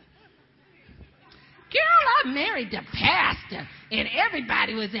 Girl, I married the pastor, and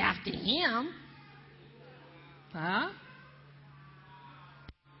everybody was after him. Huh?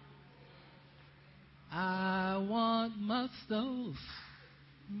 I want my stuff.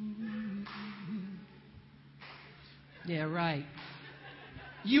 Yeah, right.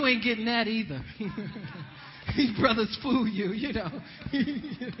 You ain't getting that either. These brothers fool you,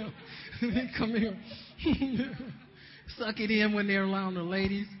 Come here. Suck it in when they're around the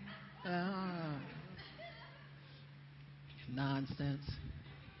ladies. Nonsense.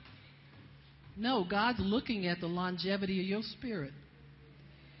 No, God's looking at the longevity of your spirit.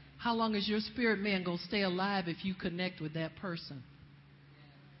 How long is your spirit man going to stay alive if you connect with that person?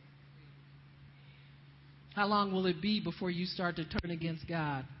 How long will it be before you start to turn against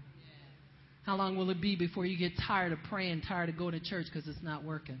God? How long will it be before you get tired of praying, tired of going to church because it's not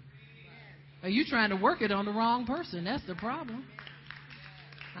working? Are you trying to work it on the wrong person? That's the problem.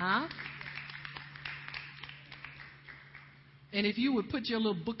 Huh? And if you would put your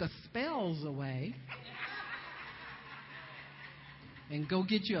little book of spells away and go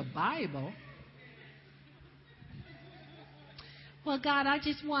get you a Bible. Well, God, I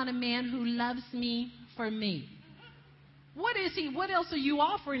just want a man who loves me for me. What is he? What else are you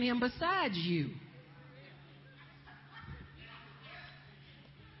offering him besides you?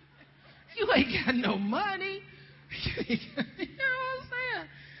 You ain't got no money. You know what I'm saying?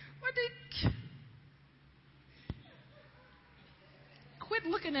 Quit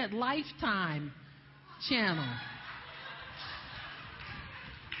looking at Lifetime channel.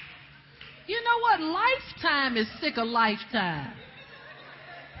 You know what? Lifetime is sick of Lifetime.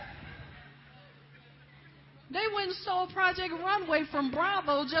 They went and stole Project Runway from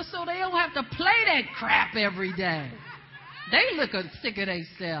Bravo just so they don't have to play that crap every day. They look sick of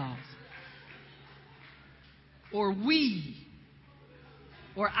themselves. Or We.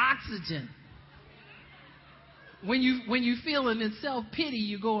 Or Oxygen. When you feeling in self-pity,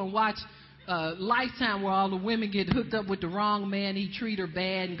 you go and watch Lifetime where all the women get hooked up with the wrong man, he treat her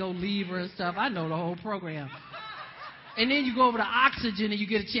bad and go leave her and stuff. I know the whole program. And then you go over to Oxygen and you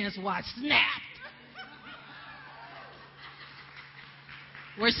get a chance to watch Snapped,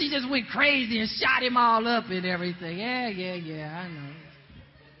 where she just went crazy and shot him all up and everything. Yeah, I know.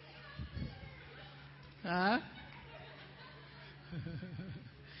 Huh?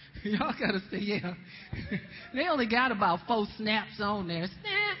 Y'all gotta say, yeah. They only got about 4 snaps on there.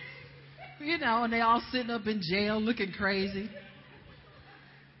 Snap. And they all sitting up in jail looking crazy.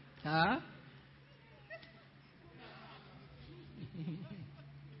 Huh?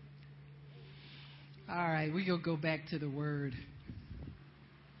 All right, we're going to go back to the word.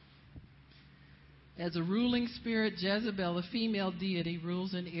 As a ruling spirit, Jezebel, a female deity,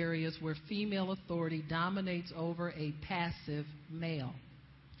 rules in areas where female authority dominates over a passive male.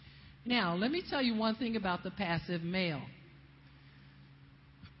 Now, let me tell you one thing about the passive male.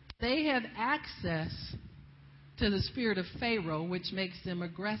 They have access to the spirit of Pharaoh, which makes them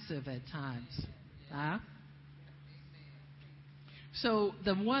aggressive at times. Huh? So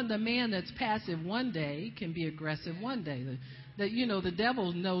the man that's passive one day can be aggressive one day. The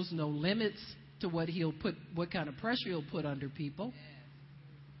devil knows no limits to what kind of pressure he'll put under people.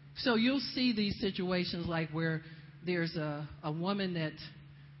 So you'll see these situations like where there's a woman that,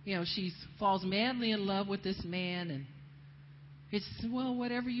 she falls madly in love with this man, and it's, well,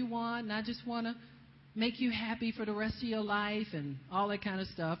 whatever you want, and I just want to make you happy for the rest of your life and all that kind of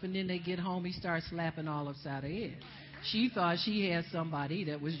stuff. And then they get home, he starts slapping all upside her head. She thought she had somebody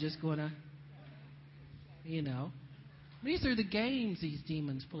that was just going to, These are the games these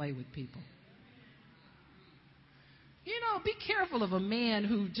demons play with people. Be careful of a man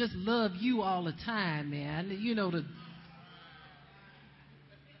who just loves you all the time, man. You know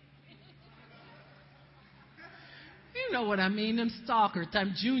what I mean, them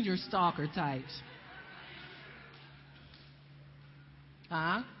junior stalker types.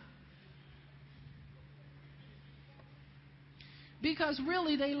 Huh? Because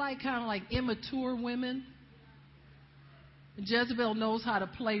really they kind of like immature women. Jezebel knows how to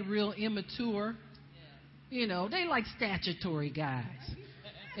play real immature. You know, they like statutory guys.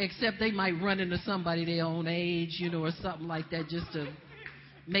 Except they might run into somebody their own age, you know, or something like that just to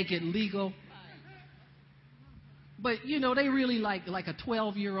make it legal. But, you know, they really like a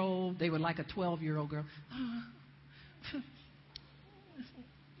 12-year-old. They would like a 12-year-old girl.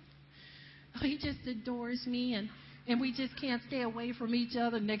 Oh, he just adores me, and we just can't stay away from each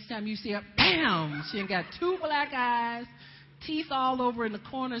other. Next time you see her, bam! She got 2 black eyes, teeth all over in the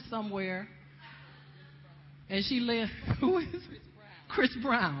corner somewhere. And she lay, who is it? Chris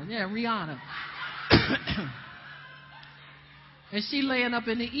Brown. Yeah, Rihanna. And she laying up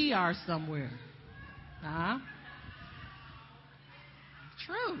in the ER somewhere. Huh?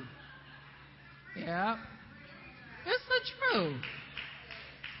 True. Yeah. It's the truth.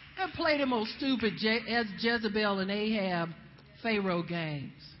 They play the most stupid as Jezebel and Ahab Pharaoh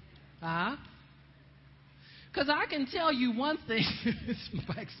games. Huh? Because I can tell you one thing, it's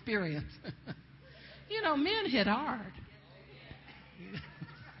my experience. You know, men hit hard.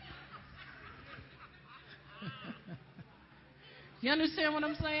 You understand what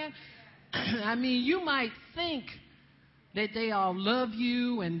I'm saying? I mean, you might think that they all love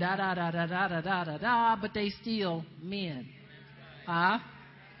you and da-da-da-da-da-da-da-da, but they still men. Huh?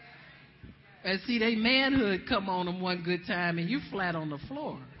 And see, they manhood come on them one good time and you flat on the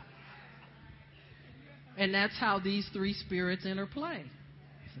floor. And that's how these 3 spirits interplay.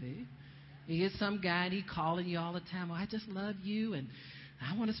 See? You get some guy and he calling you all the time. Oh, I just love you and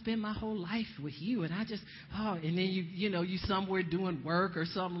I want to spend my whole life with you. And I just, and then you somewhere doing work or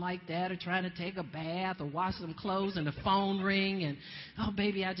something like that, or trying to take a bath or wash some clothes and the phone ring. And, oh,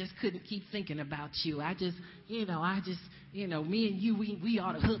 baby, I just couldn't keep thinking about you. Me and you, we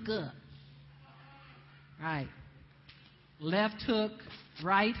ought to hook up. Right. Left hook,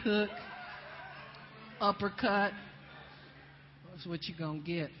 right hook, uppercut. That's what you're going to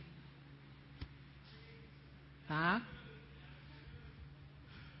get. Huh?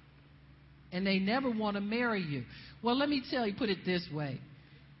 And they never want to marry you. Well, let me tell you, put it this way.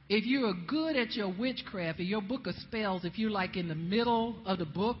 If you're good at your witchcraft, in your book of spells, if you're like in the middle of the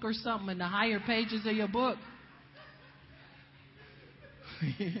book or something, in the higher pages of your book,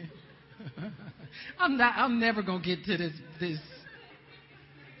 I'm never going to get to this.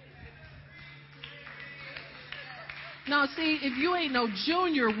 Now, see, if you ain't no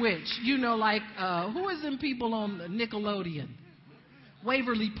junior witch, like, who is them people on Nickelodeon?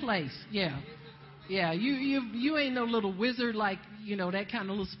 Waverly Place, yeah. Yeah, you ain't no little wizard like, that kind of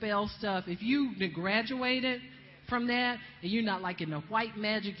little spell stuff. If you graduated from that, and you're not like in the white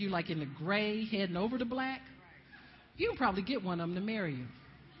magic, you like in the gray, heading over to black, you can probably get one of them to marry you.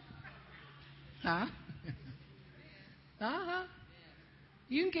 Huh? Uh-huh.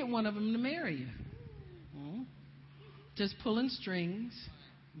 You can get one of them to marry you. Mm-hmm. Just pulling strings,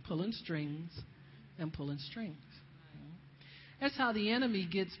 and pulling strings, and pulling strings. That's how the enemy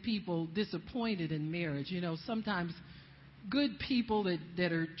gets people disappointed in marriage. Sometimes good people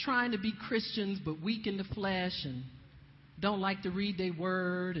that are trying to be Christians but weak in the flesh and don't like to read their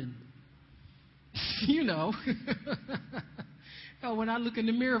word and, when I look in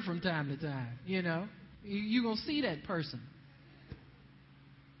the mirror from time to time, you're going to see that person.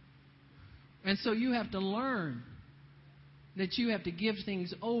 And so you have to learn that you have to give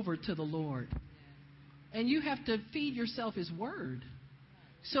things over to the Lord. And you have to feed yourself His Word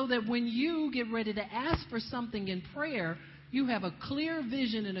so that when you get ready to ask for something in prayer, you have a clear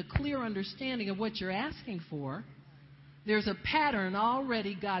vision and a clear understanding of what you're asking for. There's a pattern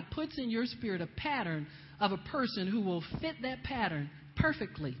already. God puts in your spirit a pattern of a person who will fit that pattern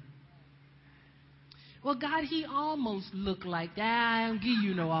perfectly. Well, God, he almost looked like that. I don't give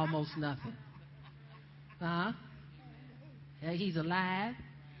you no almost nothing. He's alive.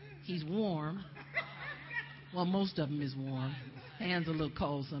 He's warm. Well, most of them is warm. Hands a little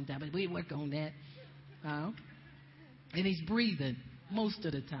cold sometimes, but we work on that. And he's breathing most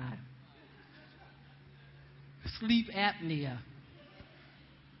of the time. Sleep apnea.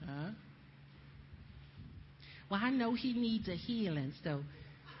 Well, I know he needs a healing, so.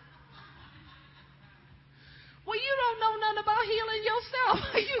 Well, you don't know nothing about healing yourself.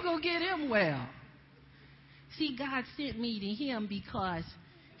 How you going to get him well? See, God sent me to him because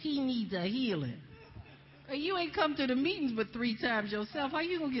he needs a healing. You ain't come to the meetings but 3 times yourself. How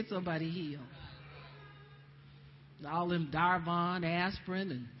you going to get somebody healed? All them Darvon,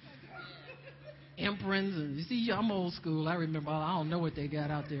 aspirin, and Emprins. And you see, I'm old school. I remember, I don't know what they got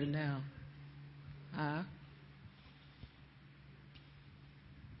out there now.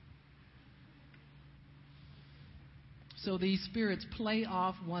 So these spirits play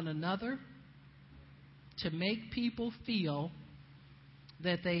off one another to make people feel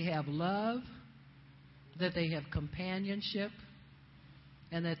that they have love, that they have companionship,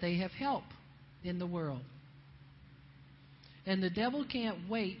 and that they have help in the world. And the devil can't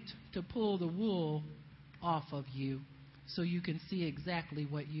wait to pull the wool off of you so you can see exactly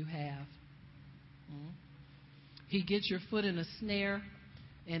what you have. He gets your foot in a snare,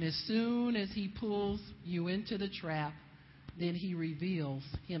 and as soon as he pulls you into the trap, then he reveals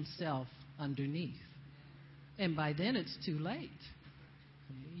himself underneath. And by then it's too late.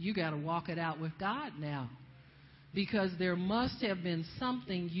 You got to walk it out with God now. Because there must have been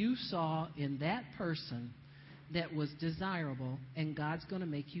something you saw in that person that was desirable, and God's going to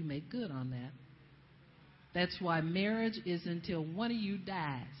make you make good on that. That's why marriage is until one of you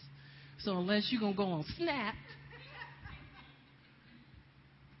dies. So unless you're going to go on snap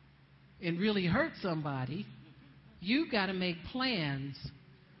and really hurt somebody, you've got to make plans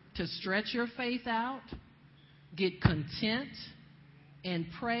to stretch your faith out, get content, and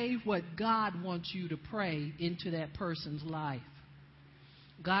pray what God wants you to pray into that person's life.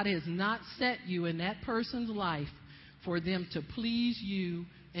 God has not set you in that person's life for them to please you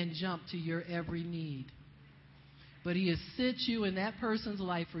and jump to your every need. But He has set you in that person's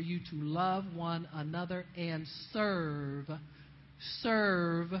life for you to love one another and serve.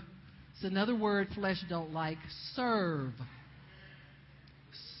 Serve. It's another word flesh don't like. Serve.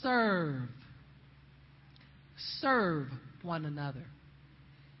 Serve. Serve one another.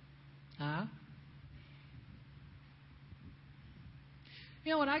 Huh?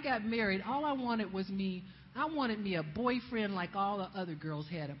 You know, when I got married, all I wanted was I wanted me a boyfriend like all the other girls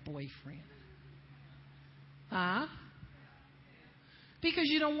had a boyfriend. Huh? Because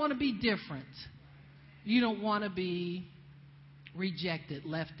you don't want to be different. You don't want to be rejected,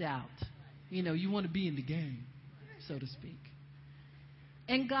 left out. You know, you want to be in the game, so to speak.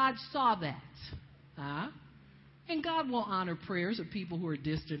 And God saw that. Huh? And God will honor prayers of people who are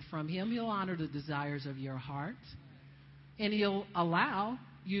distant from Him. He'll honor the desires of your heart. And He'll allow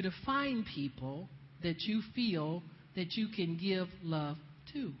you to find people that you feel that you can give love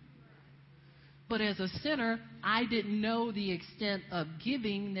to. But as a sinner, I didn't know the extent of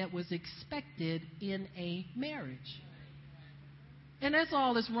giving that was expected in a marriage. And that's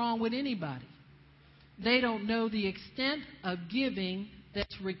all that's wrong with anybody. They don't know the extent of giving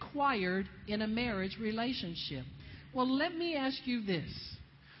that's required in a marriage relationship. Well, let me ask you this.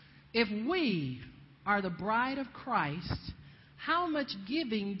 If we are the bride of Christ, how much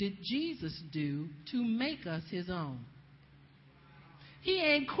giving did Jesus do to make us His own? He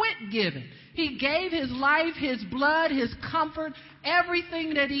ain't quit giving. He gave His life, His blood, His comfort,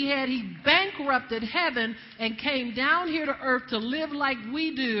 everything that He had. He bankrupted heaven and came down here to earth to live like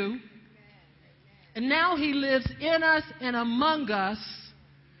we do. And now He lives in us and among us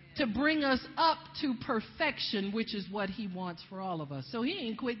to bring us up to perfection, which is what He wants for all of us. So He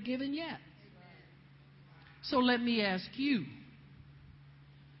ain't quit giving yet. So let me ask you.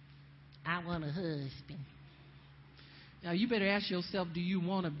 I want a husband. Now you better ask yourself, do you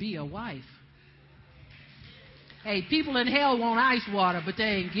want to be a wife? Hey, people in hell want ice water, but they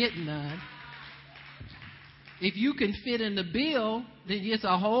ain't getting none. If you can fit in the bill, then it's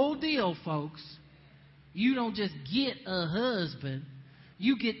a whole deal, folks. You don't just get a husband.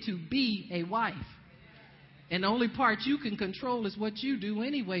 You get to be a wife. And the only part you can control is what you do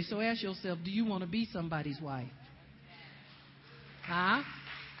anyway. So ask yourself, do you want to be somebody's wife? Huh?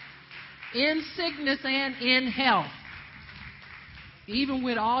 In sickness and in health. Even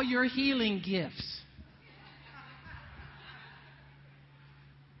with all your healing gifts.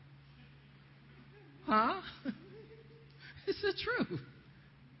 Huh? It's the truth.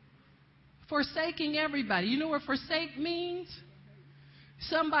 Forsaking everybody. You know what forsake means?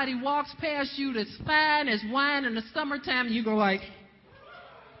 Somebody walks past you that's fine as wine in the summertime, and you go like,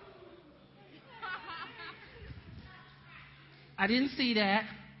 I didn't see that.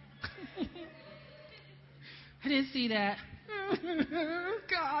 I didn't see that.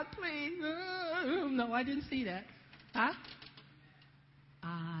 God, please. No, I didn't see that. Huh?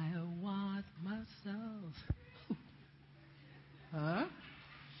 I want myself. Huh?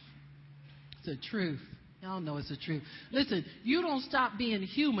 It's the truth. Y'all know it's the truth. Listen, you don't stop being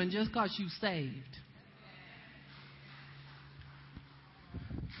human just because you saved.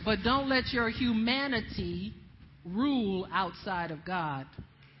 But don't let your humanity rule outside of God.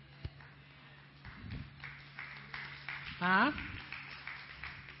 Huh?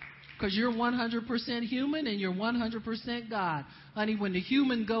 Because you're 100% human and you're 100% God. Honey, when the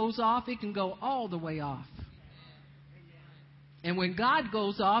human goes off, it can go all the way off. And when God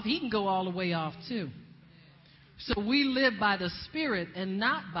goes off, He can go all the way off too. So we live by the Spirit and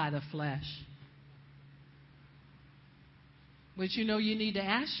not by the flesh. But you need to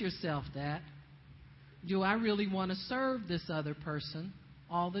ask yourself that. Do I really want to serve this other person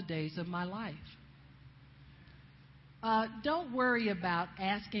all the days of my life? Don't worry about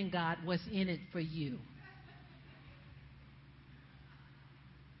asking God what's in it for you.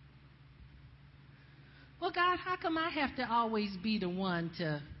 Well, God, how come I have to always be the one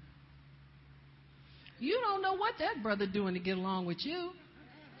to... You don't know what that brother doing to get along with you.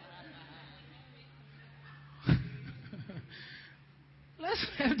 Let's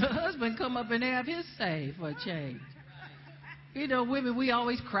have the husband come up and have his say for a change. Women, we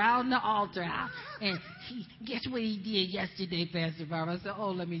always crowding the altar out. And guess what he did yesterday, Pastor Barbara? I said,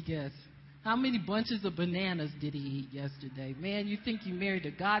 let me guess. How many bunches of bananas did he eat yesterday? Man, you think you married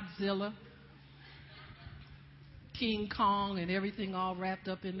a Godzilla, King Kong, and everything all wrapped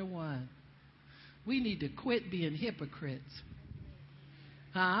up into one. We need to quit being hypocrites.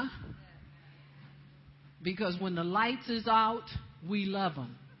 Huh? Because when the lights is out, we love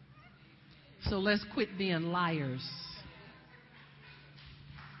them. So let's quit being liars.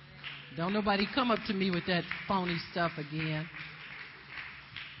 Don't nobody come up to me with that phony stuff again.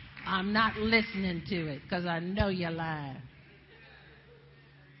 I'm not listening to it because I know you're lying.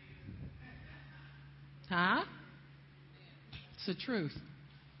 Huh? It's the truth.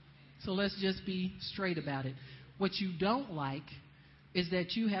 So let's just be straight about it. What you don't like is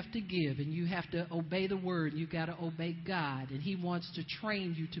that you have to give and you have to obey the word. You got to obey God. And He wants to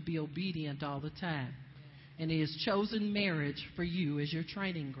train you to be obedient all the time. And He has chosen marriage for you as your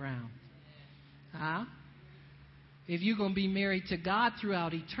training ground. Huh? If you're going to be married to God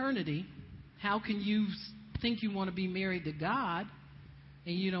throughout eternity, how can you think you want to be married to God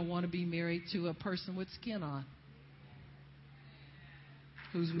and you don't want to be married to a person with skin on?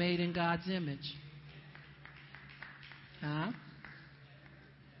 Who's made in God's image. Huh?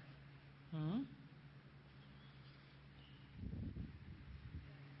 Huh?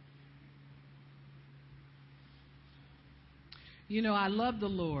 I love the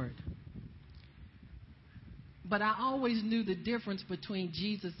Lord. But I always knew the difference between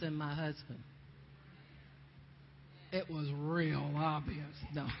Jesus and my husband. It was real obvious.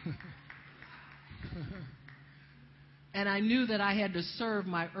 No. And I knew that I had to serve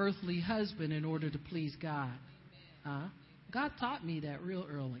my earthly husband in order to please God. God taught me that real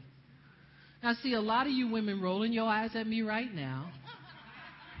early. I see a lot of you women rolling your eyes at me right now,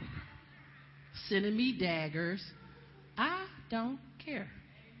 sending me daggers. I don't care.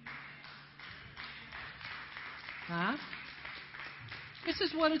 This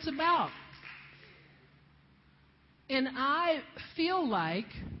is what it's about. And I feel like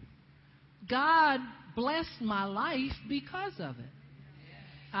God blessed my life because of it.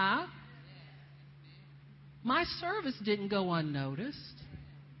 My service didn't go unnoticed.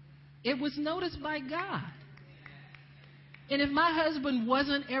 It was noticed by God. And if my husband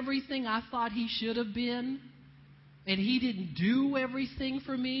wasn't everything I thought he should have been, and he didn't do everything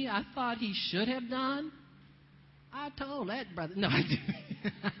for me I thought he should have done, I told that brother. No, I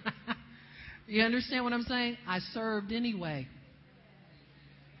didn't. You understand what I'm saying? I served anyway.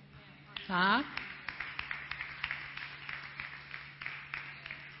 And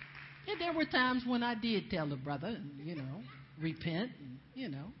there were times when I did tell the brother, repent,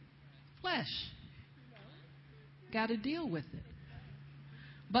 and, flesh. Got to deal with it.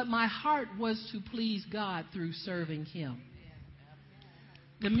 But my heart was to please God through serving Him.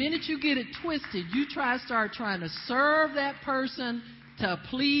 The minute you get it twisted, you start trying to serve that person, to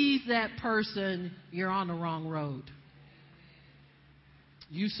please that person, you're on the wrong road.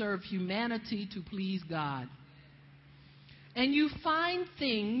 You serve humanity to please God. And you find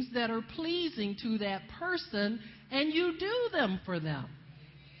things that are pleasing to that person, and you do them for them.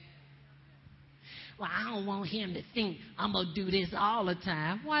 Well, I don't want him to think I'm going to do this all the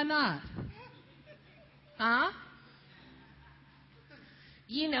time. Why not?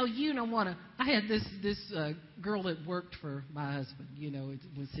 You don't want to... I had this girl that worked for my husband. It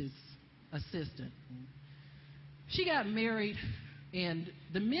was his assistant. She got married, and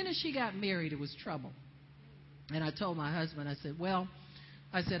the minute she got married, it was trouble. And I told my husband, I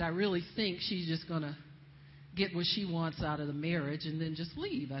said, I really think she's just going to get what she wants out of the marriage and then just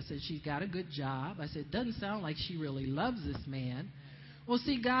leave. I said, she's got a good job. I said, doesn't sound like she really loves this man. Well,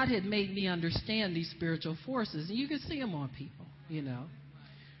 see, God had made me understand these spiritual forces, and you can see them on people,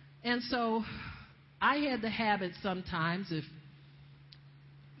 And so I had the habit sometimes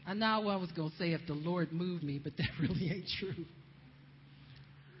I know I was going to say if the Lord moved me, but that really ain't true.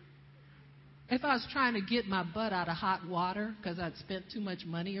 If I was trying to get my butt out of hot water because I'd spent too much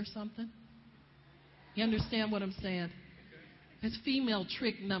money or something, You understand what I'm saying? It's female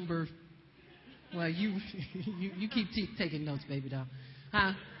trick number. Well, you keep taking notes, baby doll.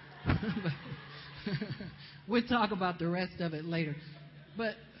 Huh? We'll talk about the rest of it later.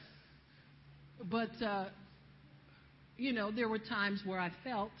 But there were times where I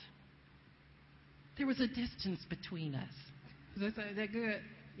felt there was a distance between us. Is that good?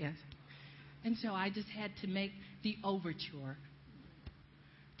 Yes. And so I just had to make the overture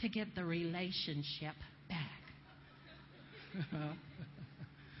to get the relationship back.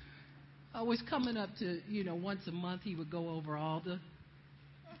 I was coming up to, once a month he would go over all the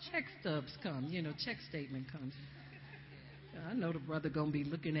check stubs check statement comes. I know the brother going to be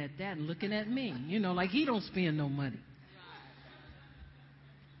looking at that and looking at me, like he don't spend no money.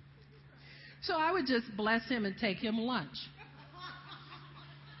 So I would just bless him and take him lunch.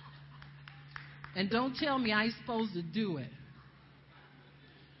 And don't tell me I ain't supposed to do it.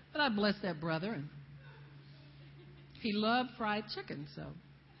 But I blessed that brother, and he loved fried chicken, so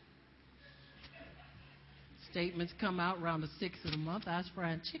statements come out around the 6th of the month. I was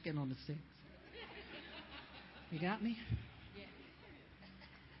frying chicken on the 6th. You got me?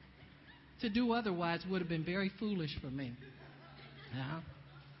 To do otherwise would have been very foolish for me.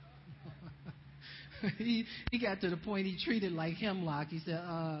 He got to the point he treated like hemlock. He said,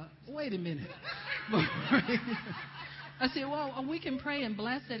 wait a minute. I said, well, we can pray and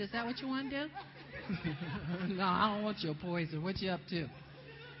bless it. Is that what you want to do? No, I don't want your poison. What you up to?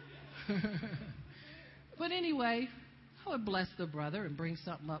 But anyway, I would bless the brother and bring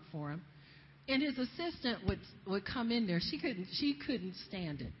something up for him. And his assistant would come in there. She couldn't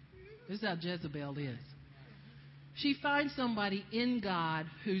stand it. This is how Jezebel is. She finds somebody in God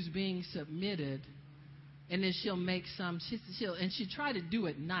who's being submitted, and then she'll make and she tried to do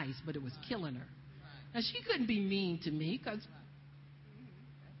it nice, but it was killing her. Now, she couldn't be mean to me because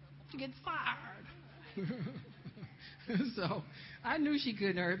she gets fired. So I knew she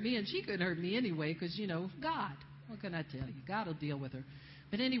couldn't hurt me, and she couldn't hurt me anyway because, God. What can I tell you? God will deal with her.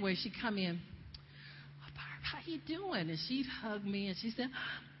 But anyway, she'd come in. Oh, Barb, how you doing? And she'd hug me, and she said,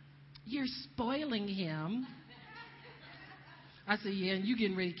 you're spoiling him. I said, yeah, and you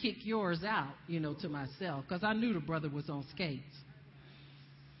getting ready to kick yours out, to myself, because I knew the brother was on skates.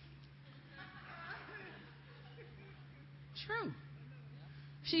 True.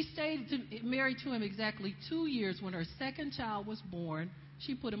 She stayed married to him exactly 2 years. When her second child was born,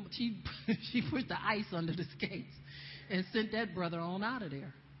 she put the ice under the skates and sent that brother on out of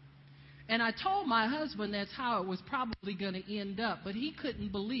there. And I told my husband that's how it was probably going to end up, but he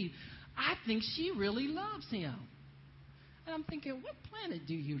couldn't believe. I think she really loves him. And I'm thinking, what planet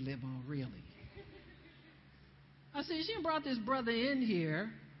do you live on, really? I said, she brought this brother in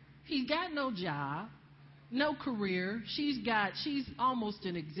here. He's got no job, no career. She's almost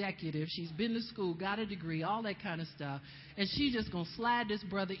an executive. She's been to school, got a degree, all that kind of stuff. And she's just going to slide this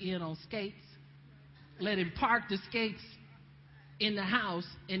brother in on skates, let him park the skates in the house,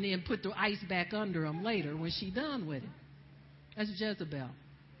 and then put the ice back under him later when she's done with it. That's Jezebel.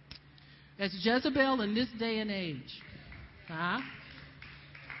 That's Jezebel in this day and age.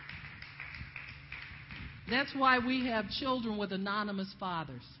 That's why we have children with anonymous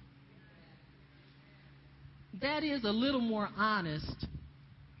fathers. That is a little more honest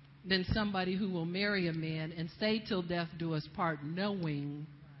than somebody who will marry a man and say till death do us part, knowing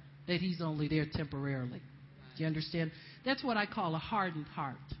that he's only there temporarily. Do you understand? That's what I call a hardened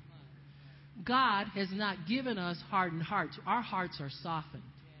heart. God has not given us hardened hearts. Our hearts are softened.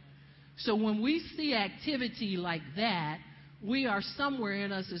 So when we see activity like that, we are somewhere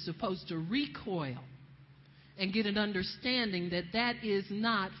in us is supposed to recoil and get an understanding that that is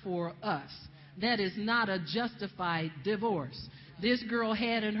not for us. That is not a justified divorce. This girl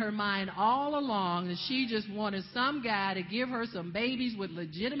had in her mind all along that she just wanted some guy to give her some babies with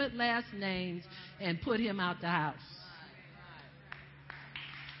legitimate last names and put him out the house.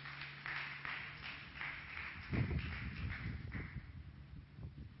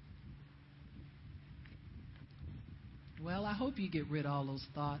 Well, I hope you get rid of all those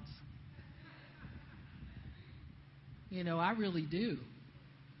thoughts. I really do.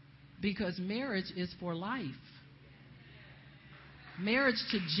 Because marriage is for life. Marriage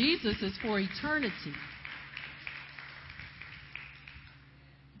to Jesus is for eternity.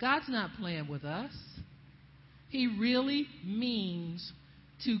 God's not playing with us. He really means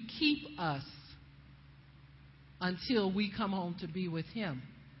to keep us until we come home to be with Him.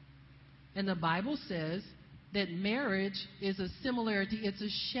 And the Bible says that marriage is a similarity, it's a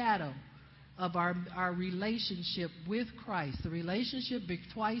shadow of our relationship with Christ. The relationship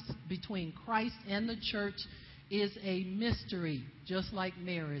between Christ and the church is a mystery, just like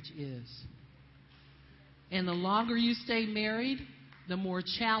marriage is. And the longer you stay married, the more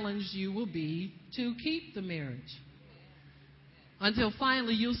challenged you will be to keep the marriage. Until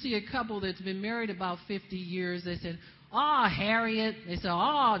finally you'll see a couple that's been married about 50 years. They said, "Oh, Harriet." They say,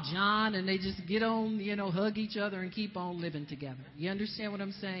 "Oh, John." And they just get on, hug each other and keep on living together. You understand what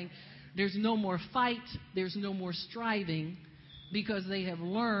I'm saying? There's no more fight. There's no more striving, because they have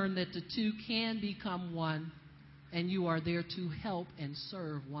learned that the two can become one, and you are there to help and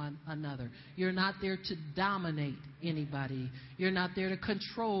serve one another. You're not there to dominate anybody. You're not there to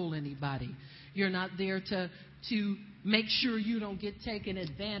control anybody. You're not there to make sure you don't get taken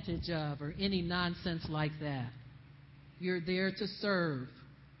advantage of or any nonsense like that. You're there to serve,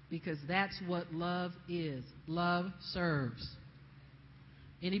 because that's what love is. Love serves.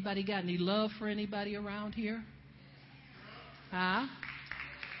 Anybody got any love for anybody around here? Huh?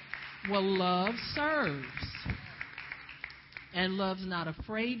 Well, love serves. And love's not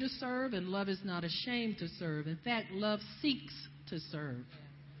afraid to serve, and love is not ashamed to serve. In fact, love seeks to serve.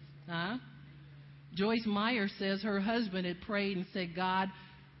 Huh? Joyce Meyer says her husband had prayed and said, "God,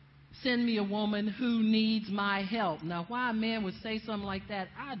 send me a woman who needs my help." Now, why a man would say something like that,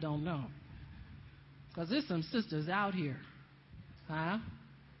 I don't know. Because there's some sisters out here. Huh?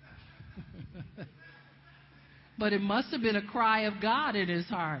 But it must have been a cry of God in his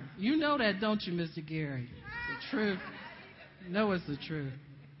heart. You know that, don't you, Mr. Gary? It's the truth. You know it's the truth.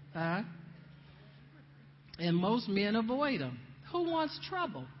 Huh? And most men avoid them. Who wants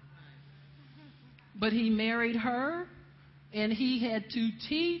trouble? But he married her, and he had to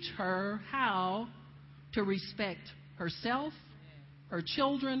teach her how to respect herself, her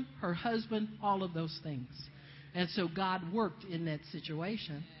children, her husband, all of those things. And so God worked in that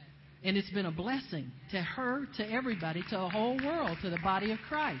situation. And it's been a blessing to her, to everybody, to the whole world, to the body of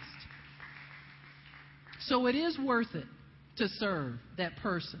Christ. So it is worth it to serve that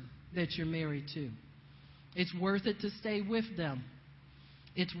person that you're married to. It's worth it to stay with them.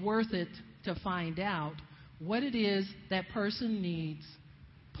 It's worth it to find out what it is that person needs,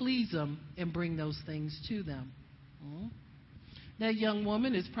 please them, and bring those things to them. That young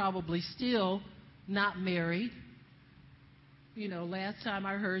woman is probably still not married. Last time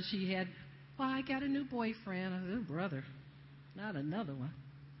I heard she had, I got a new boyfriend. I said, "Oh, brother, not another one."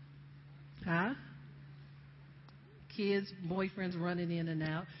 Huh? Kids, boyfriends running in and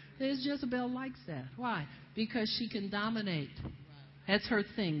out. There's Jezebel likes that. Why? Because she can dominate. That's her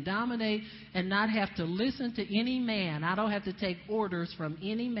thing. Dominate and not have to listen to any man. I don't have to take orders from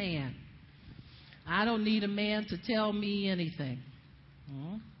any man. I don't need a man to tell me anything.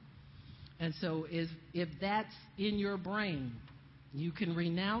 And so if that's in your brain, you can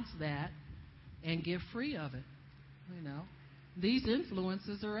renounce that and get free of it. These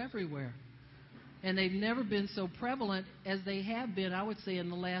influences are everywhere. And they've never been so prevalent as they have been, I would say, in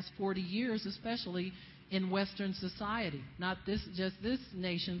the last 40 years, especially in Western society. Not just this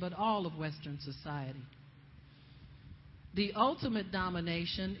nation, but all of Western society. The ultimate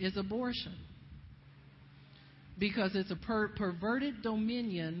domination is abortion, because it's a perverted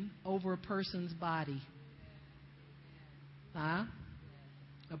dominion over a person's body.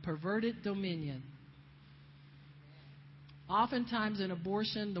 A perverted dominion. Oftentimes in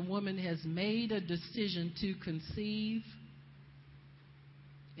abortion, the woman has made a decision to conceive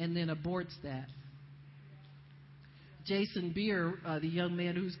and then aborts that. Jason Beer, the young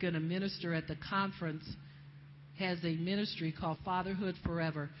man who's going to minister at the conference, has a ministry called Fatherhood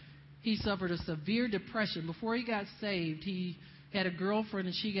Forever. He suffered a severe depression. Before he got saved, he had a girlfriend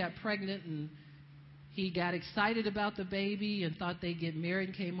and she got pregnant, and he got excited about the baby and thought they'd get married,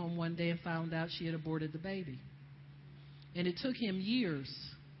 and came home one day and found out she had aborted the baby. And it took him years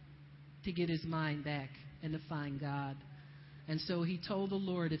to get his mind back and to find God. And so he told the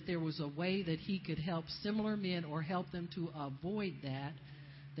Lord if there was a way that he could help similar men or help them to avoid that,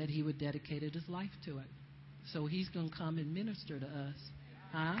 that he would dedicate his life to it. So he's going to come and minister to us.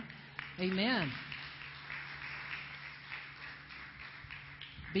 Huh? Amen.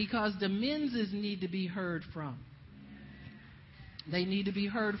 Because the menses need to be heard from. They need to be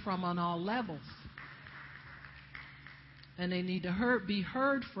heard from on all levels. And they need to be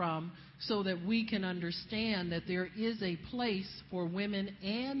heard from so that we can understand that there is a place for women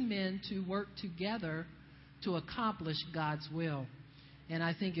and men to work together to accomplish God's will. And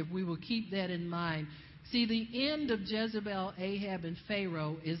I think if we will keep that in mind. See, the end of Jezebel, Ahab, and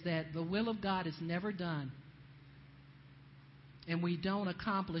Pharaoh is that the will of God is never done. And we don't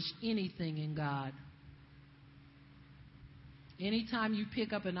accomplish anything in God. Anytime you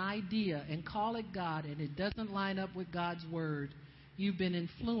pick up an idea and call it God and it doesn't line up with God's word, you've been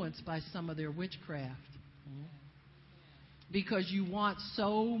influenced by some of their witchcraft. Because you want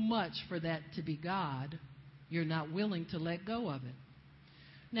so much for that to be God You're not willing to let go of it.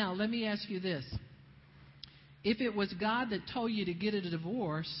 Now, let me ask you this. If it was God that told you to get a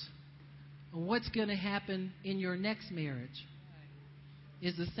divorce, what's going to happen in your next marriage?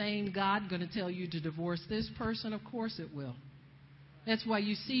 Is the same God going to tell you to divorce this person? Of course it will. That's why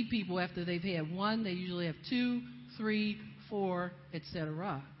you see people after they've had one, they usually have 2, 3, 4,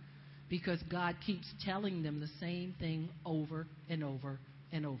 etc. Because God keeps telling them the same thing over and over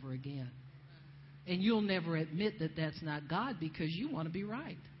and over again. And you'll never admit that that's not God because you want to be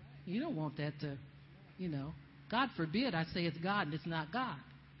right. You don't want that to, God forbid I say it's God and it's not God.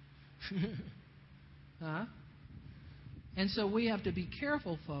 Huh? And so we have to be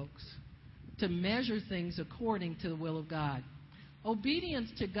careful, folks, to measure things according to the will of God. Obedience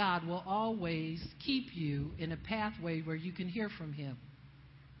to God will always keep you in a pathway where you can hear from Him.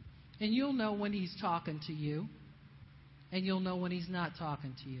 And you'll know when He's talking to you, and you'll know when He's not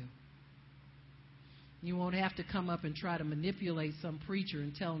talking to you. You won't have to come up and try to manipulate some preacher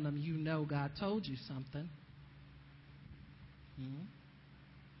and tell them God told you something.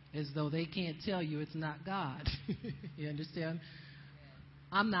 As though they can't tell you it's not God. You understand?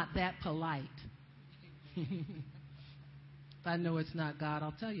 I'm not that polite. If I know it's not God,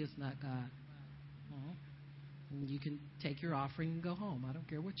 I'll tell you it's not God. And you can take your offering and go home. I don't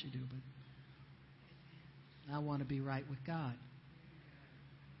care what you do, but I want to be right with God.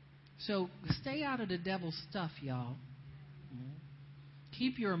 So stay out of the devil's stuff, y'all.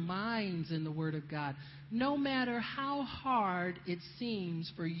 Keep your minds in the Word of God. No matter how hard it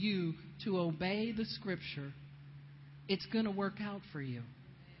seems for you to obey the Scripture, it's going to work out for you.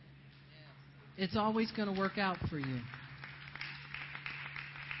 It's always going to work out for you.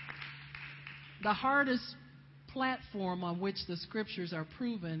 The hardest platform on which the Scriptures are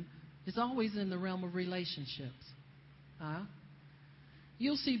proven is always in the realm of relationships.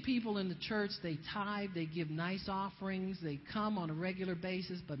 You'll see people in the church, they tithe, they give nice offerings, they come on a regular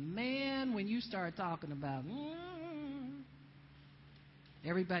basis, but man, when you start talking about,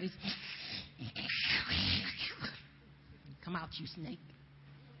 everybody's, come out, you snake.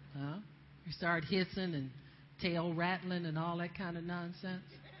 You start hissing and tail rattling and all that kind of nonsense.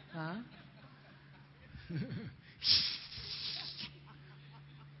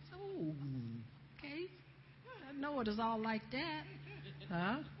 Oh, okay. I know it is all like that.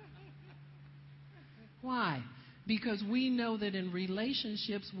 Why? Because we know that in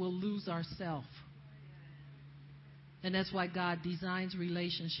relationships we'll lose ourself. And that's why God designs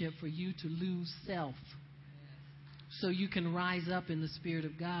relationship for you to lose self. So you can rise up in the Spirit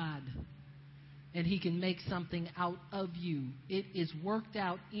of God. And He can make something out of you. It is worked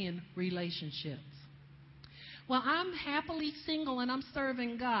out in relationships. Well, I'm happily single and I'm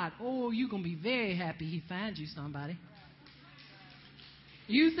serving God. Oh, you're going to be very happy He finds you somebody.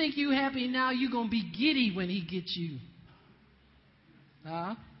 You think you happy now, you're going to be giddy when He gets you.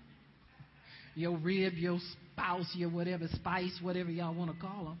 Your rib, your spouse, your whatever, spice, whatever y'all want to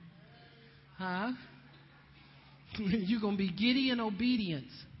call them. You're going to be giddy in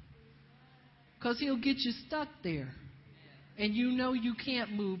obedience. Because He'll get you stuck there. And you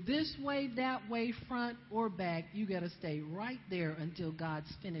can't move this way, that way, front or back. You got to stay right there until God's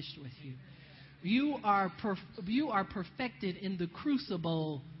finished with you. You are perfected in the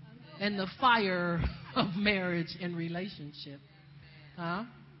crucible and the fire of marriage and relationship.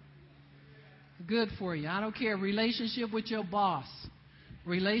 Good for you. I don't care. Relationship with your boss,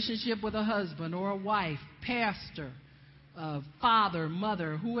 relationship with a husband or a wife, pastor, father,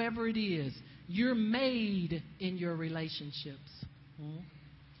 mother, whoever it is. You're made in your relationships.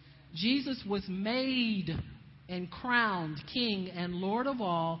 Jesus was made and crowned King and Lord of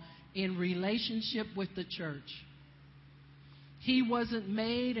all in relationship with the church. He wasn't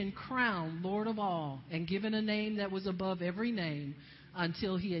made and crowned Lord of all and given a name that was above every name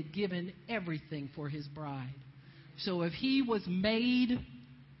until He had given everything for His bride. So if He was made,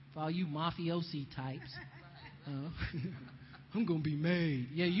 for all you mafiosi types, I'm going to be made.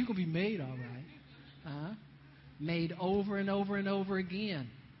 Yeah, you're going to be made all right. Made over and over and over again.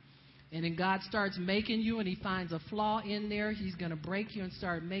 And then God starts making you and He finds a flaw in there. He's going to break you and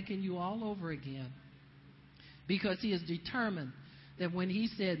start making you all over again. Because He is determined that when He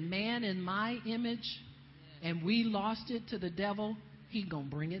said, man in my image, and we lost it to the devil, He's going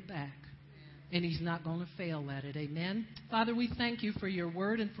to bring it back. And He's not going to fail at it. Amen. Father, we thank You for Your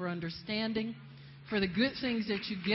word and for understanding, for the good things that You give.